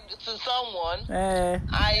I did to someone.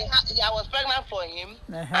 I was pregnant for him,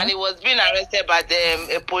 and he was being arrested by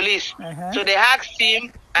a police. So they asked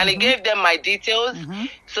him, and he gave them my details.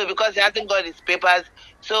 So because he hasn't got his papers,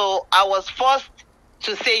 so I was forced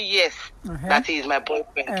to say yes, that he is my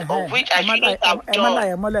boyfriend, of which I shouldn't have done.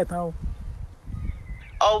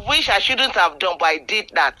 Of which I shouldn't have done, but I did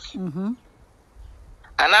that. And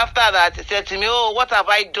after that, he said to me, "Oh, what have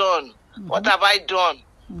I done? What have I done?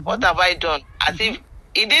 What have I done?" As if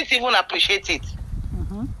he didn't even appreciate it.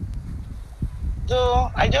 So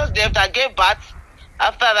I just left. I gave birth.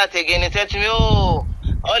 After that again, he said to me, "Oh,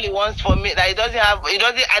 all he wants for me that he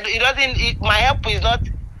doesn't. My help is not.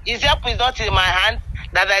 His help is not in my hand.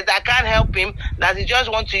 That I can't help him. That he just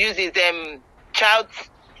wants to use his child's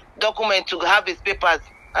document to have his papers."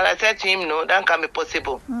 And I said to him, "No, that can't be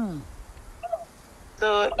possible."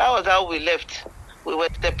 So that was how we left. We were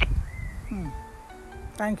separate.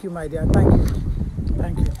 Thank you, my dear. Thank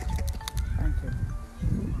you.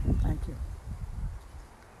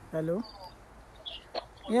 Hello?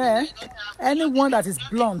 Yeah. Anyone that is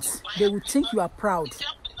blunt, they will think you are proud.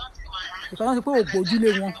 Because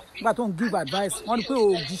don't give advice. If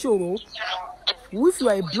you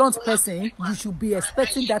are a blunt person, you should be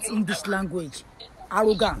expecting that English language.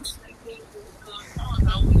 Arrogant.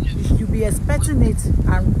 You should be expecting it,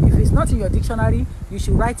 and if it's not in your dictionary, you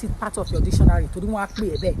should write it part of your dictionary.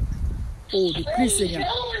 Oh, the please singing.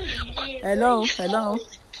 Hello. Hello.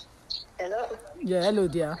 Yeah, hello,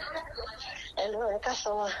 dear. Hello,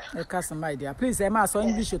 Ekason, my dear. Please, Emma, so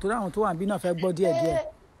English to that one to and be not fair body dear.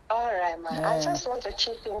 All right, man. I just want to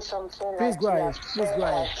chip in something. Please go ahead. Please go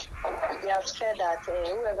ahead. You have said that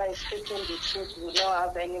whoever is speaking the truth will not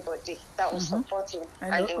have anybody that will support him.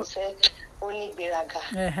 And they will say, only Biraga.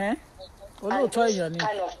 And this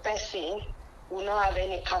kind of person will not have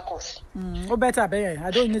any carcass. Oh, better,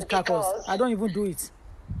 I don't need carcass. I don't even do it.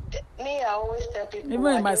 Me, I always tell people.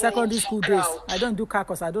 Even in my secondary school days, I don't do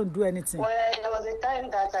carcass. I don't do anything. Well, there was a time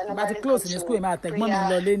that I never. But close in the school, I take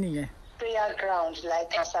mommy prayer ground,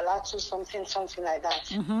 like Salatu, something like that.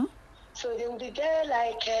 So they will be there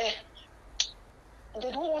like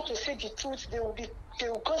they don't want to say the truth. They will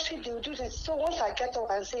gossip. They will do this. So once I get up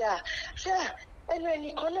and say, anyway,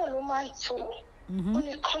 Nicola Loma so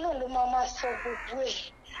Nicola Loma so good.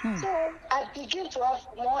 So I begin to have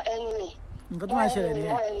more enemy. More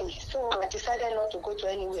enemy. So I decided not to go to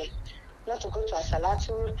anywhere, not to go to a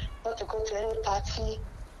Salatu, not to go to any party.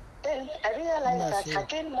 Then I realized that I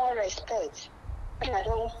gain more respect when I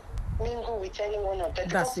don't mingle with any one of them,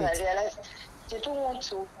 because I realized they don't want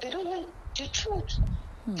the truth.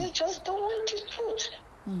 They just don't want the truth.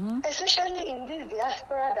 Especially in this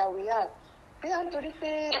diaspora that we have. We have to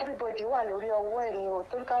repay everybody one or your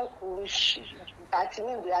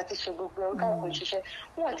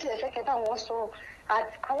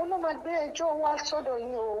àwọn náà máa gbé ẹjọ́ wá sọ́dọ̀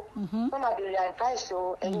yín o wọ́n máa béèrè advice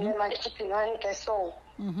o ẹ̀yin lè máa kíkì náà ní kẹsàn o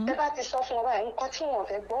tẹ́ bá ti sọ fún ọ báyìí nǹkan tí wọ́n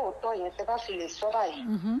fẹ́ gbọ́ òótọ́ yẹn tẹ́ bá fi lè sọ báyìí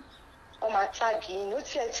wọ́n máa tàgì yín ó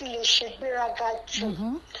tiẹ̀ ti lè ṣe gbéraga jù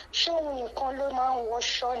ṣé òun nìkan ló máa ń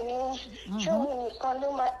wọṣọ ní ṣé òun nìkan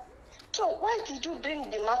ló máa. So why did you bring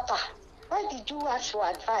the matter? Why did you ask for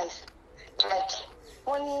advice? Like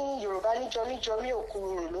wọ́n ní Yorùbá ní jọmíjọmí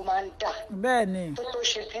òkúrò ló máa ń dà. Bẹ́ẹ̀ni. Tó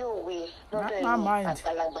ṣe bí òwe lọ́dọ̀ ẹ̀yìn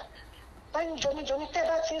àgbàlagbà. Báyìí jọmíjọmí tẹ́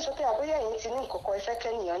bá ti ń sọ pé àbóyá ẹ̀yin ti ní nǹkan kan ẹ̀fẹ́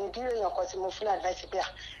kẹ́nìyàn ní bí èèyàn kan tí mo fún advice pé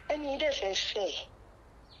ẹni ilé ìfẹ́ fẹ́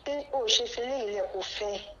pé ó ṣe fẹ́ lé ilẹ̀ kò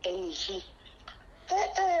fẹ́ ẹni yìí.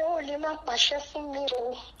 Ó lè má pàṣẹ fún mi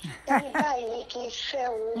o ẹni báyìí ni kì í fẹ́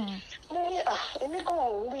o. Mo ní èmi kàn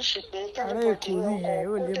ń wíṣì pé kẹ́lẹ́bọ̀dì ọkọ̀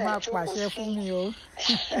ó lè má pàṣẹ fún mi o.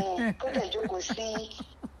 Kó dẹ̀ jókòó sí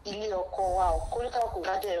ilé ọkọ wa o kóríkà kò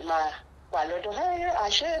bá dẹ̀ máa wà lọ́dọ̀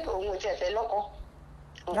àṣẹ òun ò tiẹ̀ fẹ́ lọ́kọ.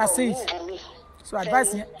 That's it. So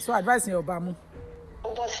advice yẹn ọba mu.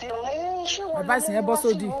 Advice yẹn bọ́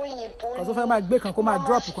sódì kò tó fẹ́ máa gbé kan kó máa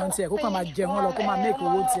drop kan tiẹ̀ kó kàn máa jẹun lọ kó máa make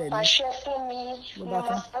owó tiẹ̀ ní. Àṣẹ fún mi mo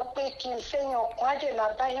máa sọ pé kí n fẹ́yàn kan á dẹ̀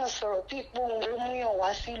máa báyàn sọ̀rọ̀ bí ipò òun ló mú yàn wá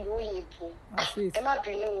sílùú òyìnbó. Ẹ má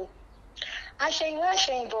bínú o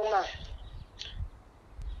àṣẹyìnbó mà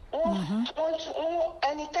wọ́n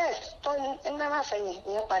ẹni test tó ń náà fẹ̀yìn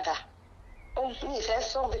ìyẹn padà mi ìfẹ́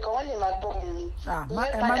sọ bí kan wọ́n lè máa gbọ́ mi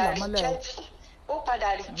ìyẹn padà reject ó padà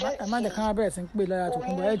reject. Ẹ má jẹ́ ká bẹ̀rẹ̀ sí ń pè lára tó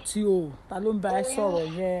kún bọ̀ LTO ta ló ń bá ẹ sọ̀rọ̀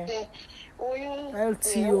yẹn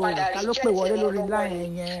LTO ta ló pè wọlé lórí láyé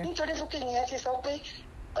yẹn. Nítorí fún kìnìyàn ti sọ pé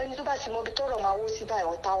ẹni tó bá ti mọ ibi tọ́rọ̀ máa wó sí báyìí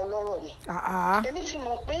ọ̀tá ọlọ́rọ̀ ni. Èmi ti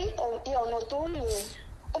mọ̀ pé ọ̀nà tó ń rìn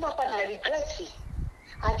ó máa padà regret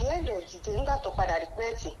at the end of the day nígbà tó padà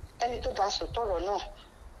regret ẹni tó bá sòtọ̀rọ̀ náà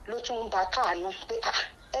ló tún ń ba káàánú pé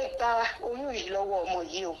ẹ gba oyún yìí lọ́wọ́ ọmọ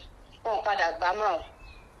yìí o wọn padà gbà máa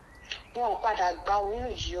o wọn padà gba oyún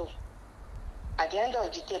yìí o at the end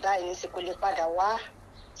of the day báyìí ní sèkò lè padà wá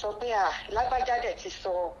sọ pé lágbájá dẹ̀ ti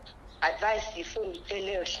sọ advice fún mi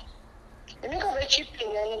tẹ́lẹ̀ rí èmi kàn fẹ́ chip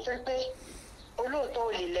in ẹni tó pé olóòótọ́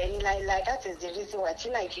ò lè lẹ́yìn láéláé that is the reason why tí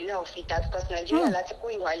Nàìjíríà ò fi dá because Nàìjíríà láti kó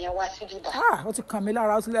ìwà yẹn wá sí bíbá. Ó ti kàn mí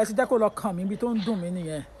lára ó ti jẹ́ kó lọ kàn mí ibi tó ń dùn mí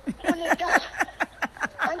nìyẹn. Ó lè dá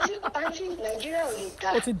àǹtí Nàìjíríà ò lè dá.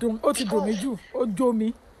 Ó ti dùn mí jù ó jó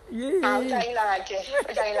mi. Ó já yín lára jẹ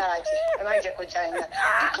ẹ má jẹ kó já yín lára.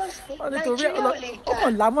 Because Nàìjíríà ò lè dá. Ó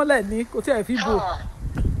kàn lámọ́lẹ̀ ní kò tí ẹ̀ fi bò.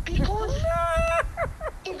 Because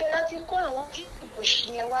ibẹ̀ láti kó àwọn tí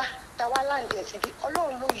òṣì yẹn wá táwa láǹdì ẹ̀ síbi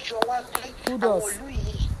Ọlọ́run ló yọ wá pé àwọn ìlú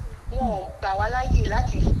yìí wọn gbà wá láyè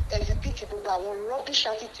láti exhibit gbogbo àwọn rubbish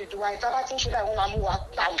attitude wa ìta bá ti ń ṣe báyìí wọ́n máa mú wa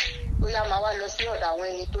pàmò bóyá máa wá lọ sí ọ̀dọ̀ àwọn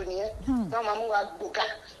ẹni tó ní ẹ́ wọ́n máa mú wa gbòógà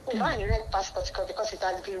kò bá ní red passport kan because it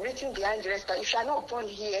has been written behind the red passport if you are not born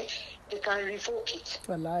here they can revoke it.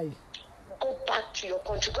 Go back to your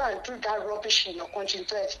country go and do that rubbish in your country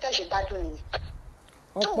tó ẹ ti tẹ̀sí gbádùn nìyẹn.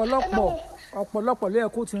 ọ̀pọ̀lọpọ̀ ló yẹ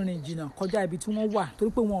kó ti rìn jìnnà kọjá ibi tí wọ́n wà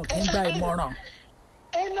torí pé wọn ò kí ń gba ìmọ̀ràn.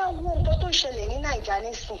 Ẹ máa wo nǹkan tó ṣẹlẹ̀ ní Nàìjíríà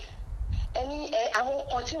nísìn ẹni àwọn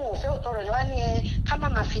kan tí wọn ò fẹ́ òtọrọ ni wọ́n ní ká má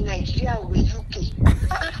máa fi Nàìjíríà wé UK.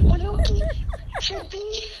 Wọ́n ní òkè ṣé bí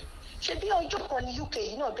ṣe bí ọjọ́ kan ní UK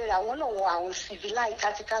yìí náà bẹ̀rẹ̀ àwọn náà wọ àwọn civilized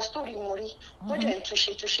àti ká story wọn rí wọ́n dẹ̀ ń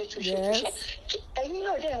túnṣe ẹ̀yin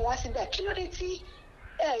náà dẹ̀ ń wá síbẹ̀ kí ló dé tí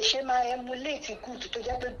ẹ ṣe máa emulate good tó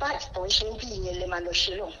jẹ́ pé bad tó ń ṣe ń bí ìyẹn lè máa lọ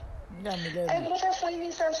ṣe lọ. Mo fẹ́ fún yín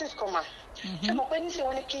ní services kọ̀mà ṣe mọ̀ pé níṣẹ́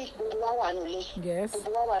wọn ní kí gbogbo wa wà nílé gbogbo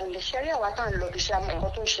wa wà nílé ṣẹ́rí àwa tá à ń lọ bí ṣe àmọ́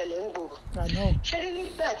nǹkan tó ń ṣẹlẹ̀ ń gbòòrò ṣẹ́rí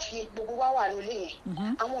nígbà tí gbogbo wa wà nílé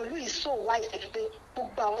yẹn àwọn ìlú yìí so wá ìṣẹ́jú pé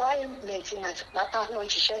gbogbo àwọn maintenance pátá náà ń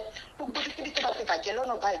ṣiṣẹ́ gbogbo kíkiri tó bá fi bàjẹ́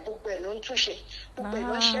lọ́nà báyìí gbogbo ẹ̀ ló ń túnṣe gbogbo ẹ̀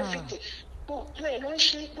ló ń ṣe everything gbogbo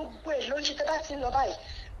ẹ̀ ló ń ṣe tẹ́ bá ti ń lọ báyìí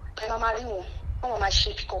ẹ máa rí wọn máa ṣe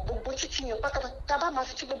kíkọ gbogbo títí yẹn pátápátá bá máa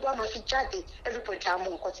fi tí gbogbo wa máa fi jáde everybody àmọ́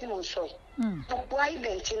nǹkan tí mò ń sọ yìí gbogbo high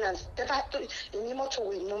maintenance tẹ́fà tó èmi mọ́tò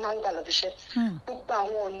wo ìnú máa ń gbà lọ́bi iṣẹ́ gbogbo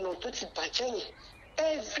àwọn ọ̀nà tó ti bàjẹ́ yẹn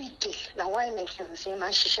everyday làwọn high maintenance yẹn máa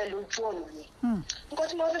ń ṣiṣẹ́ lójú ọ̀nà yẹn nǹkan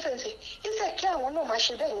tí mo fẹ́ fẹ́ ṣe ìfẹ́ kí àwọn náà máa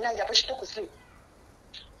ṣe bẹ́ẹ̀ ní Nàìjíríà bó ṣe tó kù sí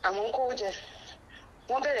àwọn ń kówó jẹ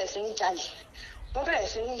wọ́n bẹ̀rẹ̀ sí ní jalè wọ́n bẹ̀rẹ̀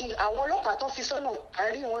sí ní àwọn ọlọ́pàá tó fi sọ́nà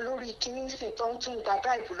àárí wọn lórí kíní sí tó ń tún gba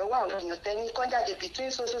bíráìbù lọ́wọ́ àwọn èèyàn tẹ́ni kọ́ńjáde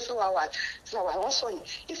between so hours tí àwọn sọ yìí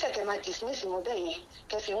ìfẹ̀kẹ́ máa dismiss wọn bẹ́ẹ̀ yẹn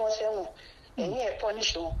kẹfì wọn sẹ́wọ̀n ẹ̀yìn ẹ̀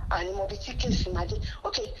punish wọn ànímọ̀bí tí kéèsì máa dé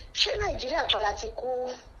ok ṣé Nàìjíríà kan láti kó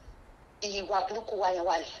ìwà burúkú wa yẹn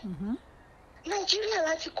wà ní Nàìjíríà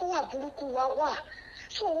láti kó wà burúkú wa wà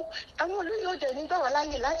so àwọn olóyè òde nígbà wà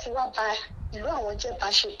láyè láti wá ba ìlú àwọn jẹ́ bá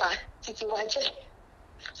ṣe ba títí wa jẹ́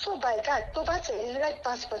so by that tó bá tẹ̀lé red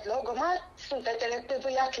passport lọ́gọ́ má sùn tẹ́tẹ́rẹ́ pé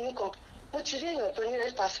bóyá kìíní kan mo ti rí èèyàn tó ní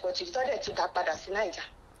red passport yìí tọ́dẹ̀ ti dá padà sí Nàìjà.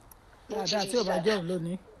 dáadáa tí ò bá jẹ́ òun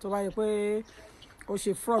lónìí tó bá yẹ pé ó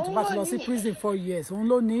ṣe fraud bá ti lọ sí prison 4 years òun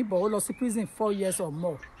ló ní bọ̀ ó lọ sí prison 4 years or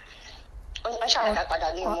more. wọ́n ṣàdá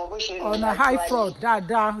padà ní ìmọ̀ bó ṣe rí on a high fraud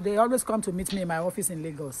dáadáa they always come to meet me in my office in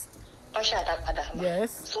Lagos. wọ́n ṣàdá padà.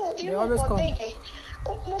 yes so they always come.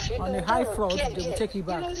 On a high fraud, they will take you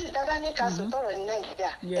back.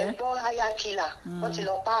 Ẹ̀gbọ́n ayakila, wọ́n ti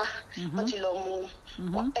lọ pa, wọ́n ti lọ mú,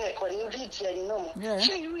 ẹ̀kọ́ ní bíìtì ẹni náà mọ̀.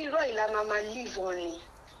 Ṣé irú irọ́ ìlà máa leave wọn ni?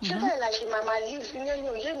 Ṣé báyìí la ṣe máa leave ní ẹ̀yìn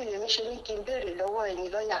òye mi lèmi ṣe ní kí n béèrè lọ́wọ́ ẹ̀yin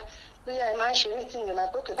lọ́ọ̀yà bóyá ẹ máa ń ṣe ní tí ìyẹn máa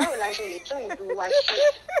gbókè báwo la ṣe lè tún ìlú wa ṣe.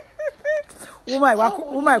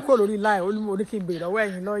 Wúmà ìkó lórí láì ó ní kí n béèrè lọ́wọ́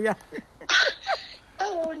ẹ̀yin lọ́ọ̀yà.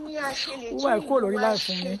 Báwo ni a ṣe lè tún ìlú Wúmà ìkó lórí láì wa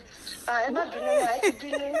fún ṣe? mi. Ẹ má bínú mà, ẹ ti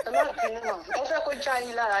bínú, ẹ má bínú mà. Mo fẹ́ kó já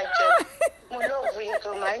yín lára jẹ. Mo love you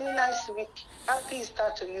gan ma, any nice week. Happy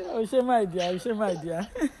Easter to you. O ṣé my dear, o ṣé my dear.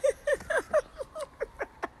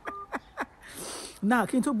 Now,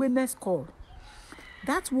 kí n tó gbé next call.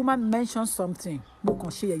 That woman mentioned something. Mo kàn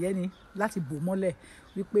ṣe yẹ̀yẹ́ ni láti bò mọ́lẹ̀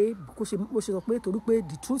wípé bó ṣe sọ pé torí pé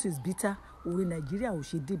the truth is bitter, orí Nàìjíríà ò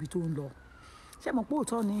ṣe débi tó ń lọ. Ṣé mo pé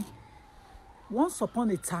òótọ́ ni? Once upon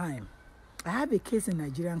a time, I have a case in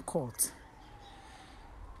Nigerian court.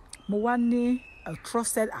 Mo wá ní a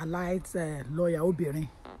trusted allied lawyer obìnrin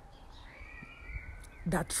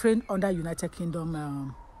that trained under United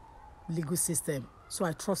Kingdom legal system. So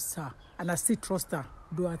I trust her and I still trust her,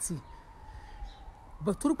 Doherty.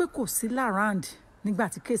 But torí pé kò sí around nígbà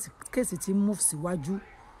tí case ti move síwájú,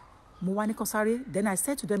 mo wá ní kó sáré. Then I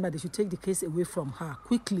said to them that they should take the case away from her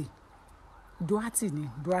quickly. Doherty ni.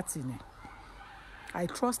 I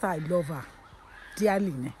trust her, I love her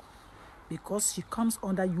dearly because she comes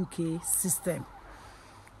under UK system.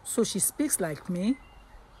 So she speaks like me,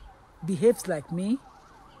 behaves like me,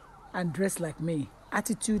 and dress like me.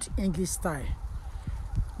 Attitude, English style.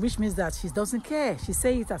 Which means that she doesn't care. She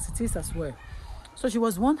says it as it is as well. So she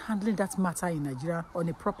was one handling that matter in Nigeria on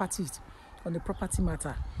a property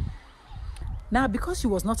matter. Now, because she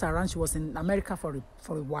was not around, she was in America for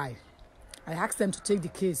a while. I asked them to take the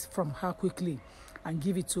case from her quickly and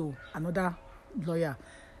give it to another lawyer.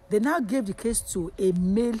 They now gave the case to a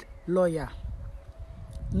male lawyer,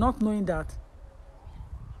 not knowing that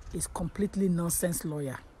it's completely nonsense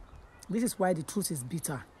lawyer. This is why the truth is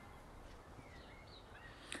bitter.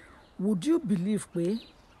 Would you believe me?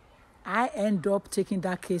 I end up taking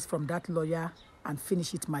that case from that lawyer and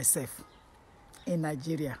finish it myself in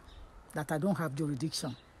Nigeria, that I don't have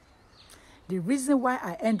jurisdiction. The reason why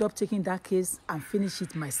I end up taking that case and finish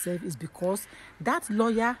it myself is because that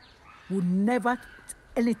lawyer would never,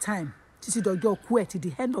 anytime, till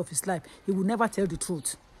the end of his life, he will never tell the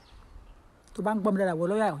truth. To bá ń gbọ́ mi dára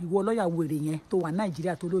ìwọ lọ́yà wèrè yẹn tó wà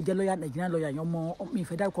Nàìjíríà tó ló jẹ́ lọ́yà Nigerian lọ́yà yẹn ọmọ mi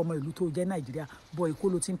ìfẹ́ dárúkọ ọmọ ìlú tó jẹ́ Nàìjíríà bọ̀ Èkó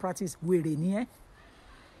ló ti ń practice wèrè ni ẹ́.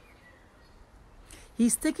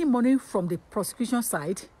 He's taking money from the prosecution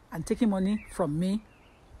side and taking money from me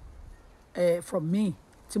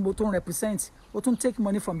tí mo tó ń represent. Ó tún take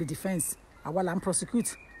money from the defence. Àwa là ń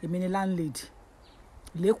prosecute, èmi ni landlady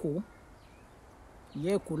lẹ́kọ̀ọ́.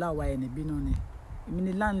 Ìyá Èkó láwa ẹ̀ níbínú ni. Èmi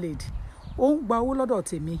ni landlady. Ó ń gba owó lọ́dọ̀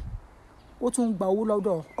tèmi ó tún gba owó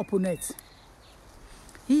lọ́dọ̀ opponent.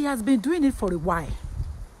 He has been doing it for a while.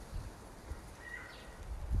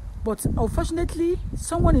 But unfortunately,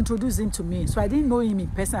 someone introduced him to me, so I didn't know him in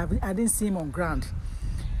person. I didn't see him on ground.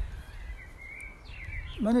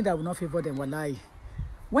 Money that will not favor them, wallahi.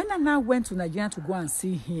 When I now went to Nigeria to go and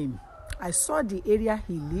see him, I saw the area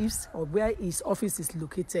he lives or where his office is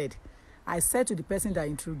located. I said to the person that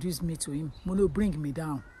introduced me to him, Mono, bring me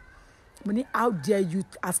down. Mono, how dare you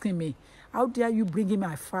asking me? How dare you bringing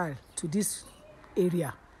my file to this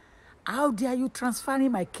area? How dare you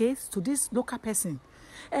transferring my case to this local person?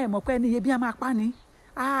 Mo pe ni ebi ama pa ni.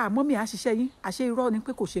 Mommy àṣìṣe yín, àṣé irọ́ ni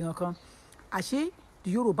pé kò ṣe nǹkan. Àṣé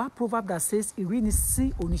the Yoruba proverb that says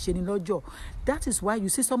ìrínisí oníṣe ni lọ́jọ́. That is why you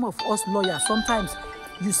see some of us lawyers sometimes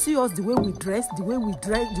you see us the way we dress, the way we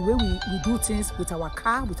do things with our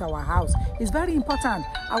car, with our house. It's very important.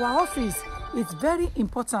 Our office, it's very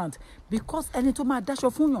important because ẹni tó máa dáṣọ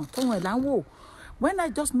fún yàn tó wọn là ń wò. When I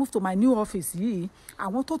just moved to my new office yìí,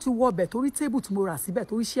 àwọn tó ti wọ bẹ̀ torí table tí mo rà síbẹ̀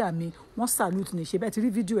torí share mi, wọ́n salute ní ṣe bẹ́ẹ̀ tí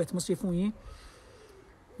rí fídíò ẹ̀ tí mo ṣe fún yín.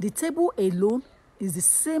 The table alone is the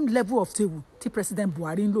same level of table tí President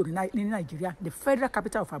Buhari ń lò ní Nigeria, the federal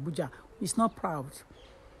capital of Abuja. Is not proud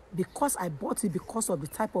because I bought it because of the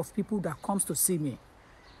type of people that comes to see me.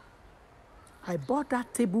 I bought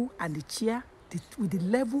that table and the chair with the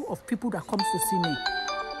level of people that comes to see me.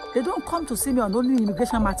 They don't come to see me on only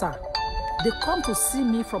immigration matter. They come to see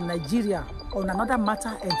me from Nigeria on another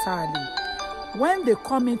matter entirely. When they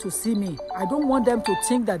come in to see me, I don't want them to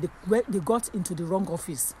think that they got into the wrong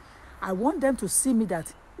office. I want them to see me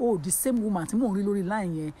that, oh, the same woman, tí mò ń rí lórí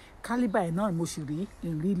line yẹn, caliber ẹ̀ náà mo ṣì rí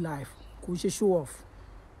in real life. Kò ṣe show off.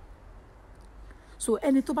 So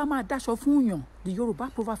ẹni tó bá máa dáṣọ fún yàn, the Yoruba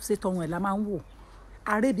proverb say tọ̀hún ẹ̀ la máa ń wò.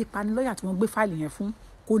 Àrẹ́bí pani lọ́yà tí wọ́n gbé fáìlì yẹn fún.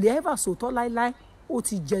 Kò lè ever sòótọ́ láíláí, ó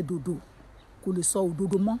ti jẹ dòdò. Kò lè sọ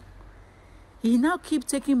òdodo mọ́. He now keep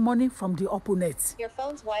taking money from the opponents. Your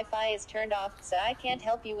phone's Wi-Fi is turned off, so I can't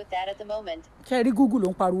help you with that at the moment. Kerry Google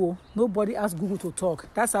on pariwo. Nobody asked Google to talk.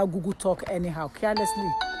 That's how Google talk anyhow, carelessly.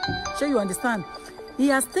 Sure you understand? He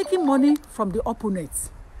has taken money from the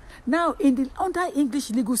opponents. Now, in the under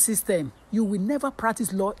English legal system, you will never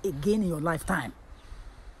practice law again in your lifetime.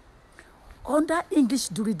 Under English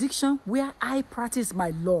jurisdiction, where I practice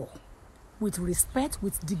my law with respect,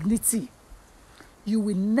 with dignity, you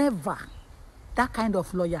will never, that kind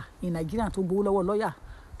of lawyer in Nigeria, tó gbowó lọ́wọ́ lawyer,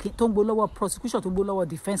 tó gbowó lọ́wọ́ prosecution, tó gbowó lọ́wọ́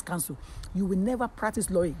defense counsel, you will never practice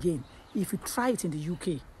law again if you try it in the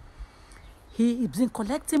UK. He is been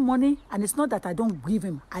collecting money, and it's not that I don't give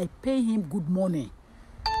him, I pay him good money.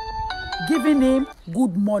 Giving him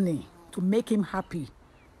good money to make him happy,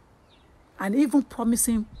 and even promise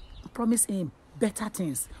him better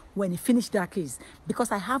things when he finished that case,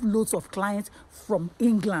 because I have loads of clients from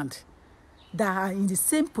England that are in the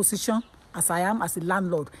same position as I am as a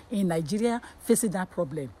landlord in Nigeria facing that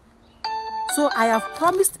problem. So I have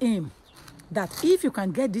promised him that if you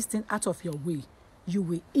can get this thing out of your way, you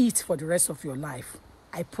will eat for the rest of your life.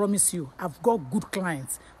 I promise you, I've got good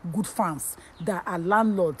clients, good fans that are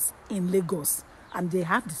landlords in Lagos, and they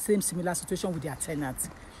have the same similar situation with their tenants.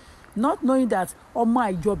 Not knowing that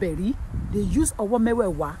Ọmọ Ìjọbẹ̀rí, they use ọwọ́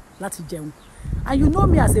mẹ́wẹ̀ẹ̀wá láti jẹun. And you know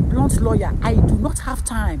me as a blunt lawyer, I do not have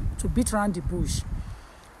time to beat around the bush.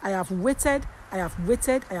 I have waited. I have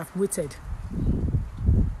waited and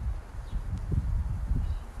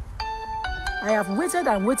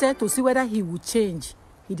waited to see whether he would change.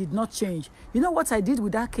 He did not change. You know what I did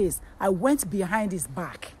with that case? I went behind his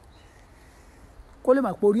back.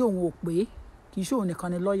 Lawyer.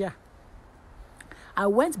 I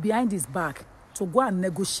went behind his back to go and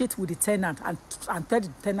negotiate with the tenant and tell the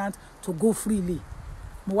tenant to go freely.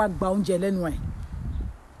 I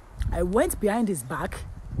went behind his back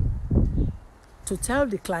to tell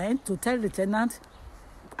the client, to tell the tenant,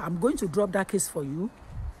 I'm going to drop that case for you.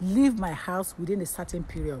 Leave my house within a certain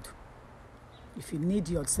period if you need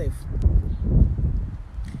yourself.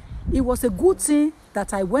 It was a good thing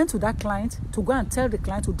that I went to that client to go and tell the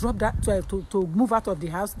client to drop that, to move out of the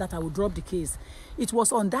house, that I would drop the case. It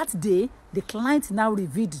was on that day the client now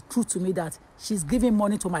revealed the truth to me that she's giving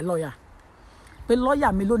money to my lawyer. But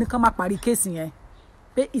lawyer mi ló ní kán má parí case yẹn.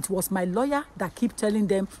 But it was my lawyer that keep telling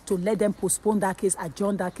them to let them postpone that case,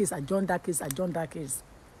 adjourn that case.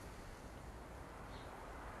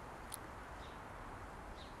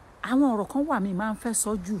 Àwọn ọ̀rọ̀ kan wà mí máa ń fẹ́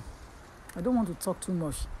sọ jù. I don't want to talk too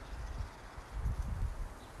much.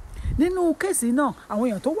 Nínú kéèsì náà, àwọn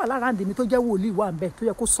èèyàn tó wà lára ǹdí mi tó jẹ́ wòlíì wà ńbẹ̀ tó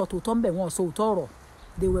yẹ kó sọ tòótọ́ ńbẹ̀ wọn sọ òótọ́ ọ̀rọ̀.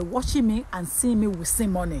 They were watching me and seeing me with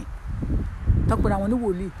sin money. Tọ́pẹ́ àwọn ní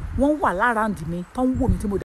wòlíì, wọ́n wà lára ǹdí mi tó ń wò mí tí mo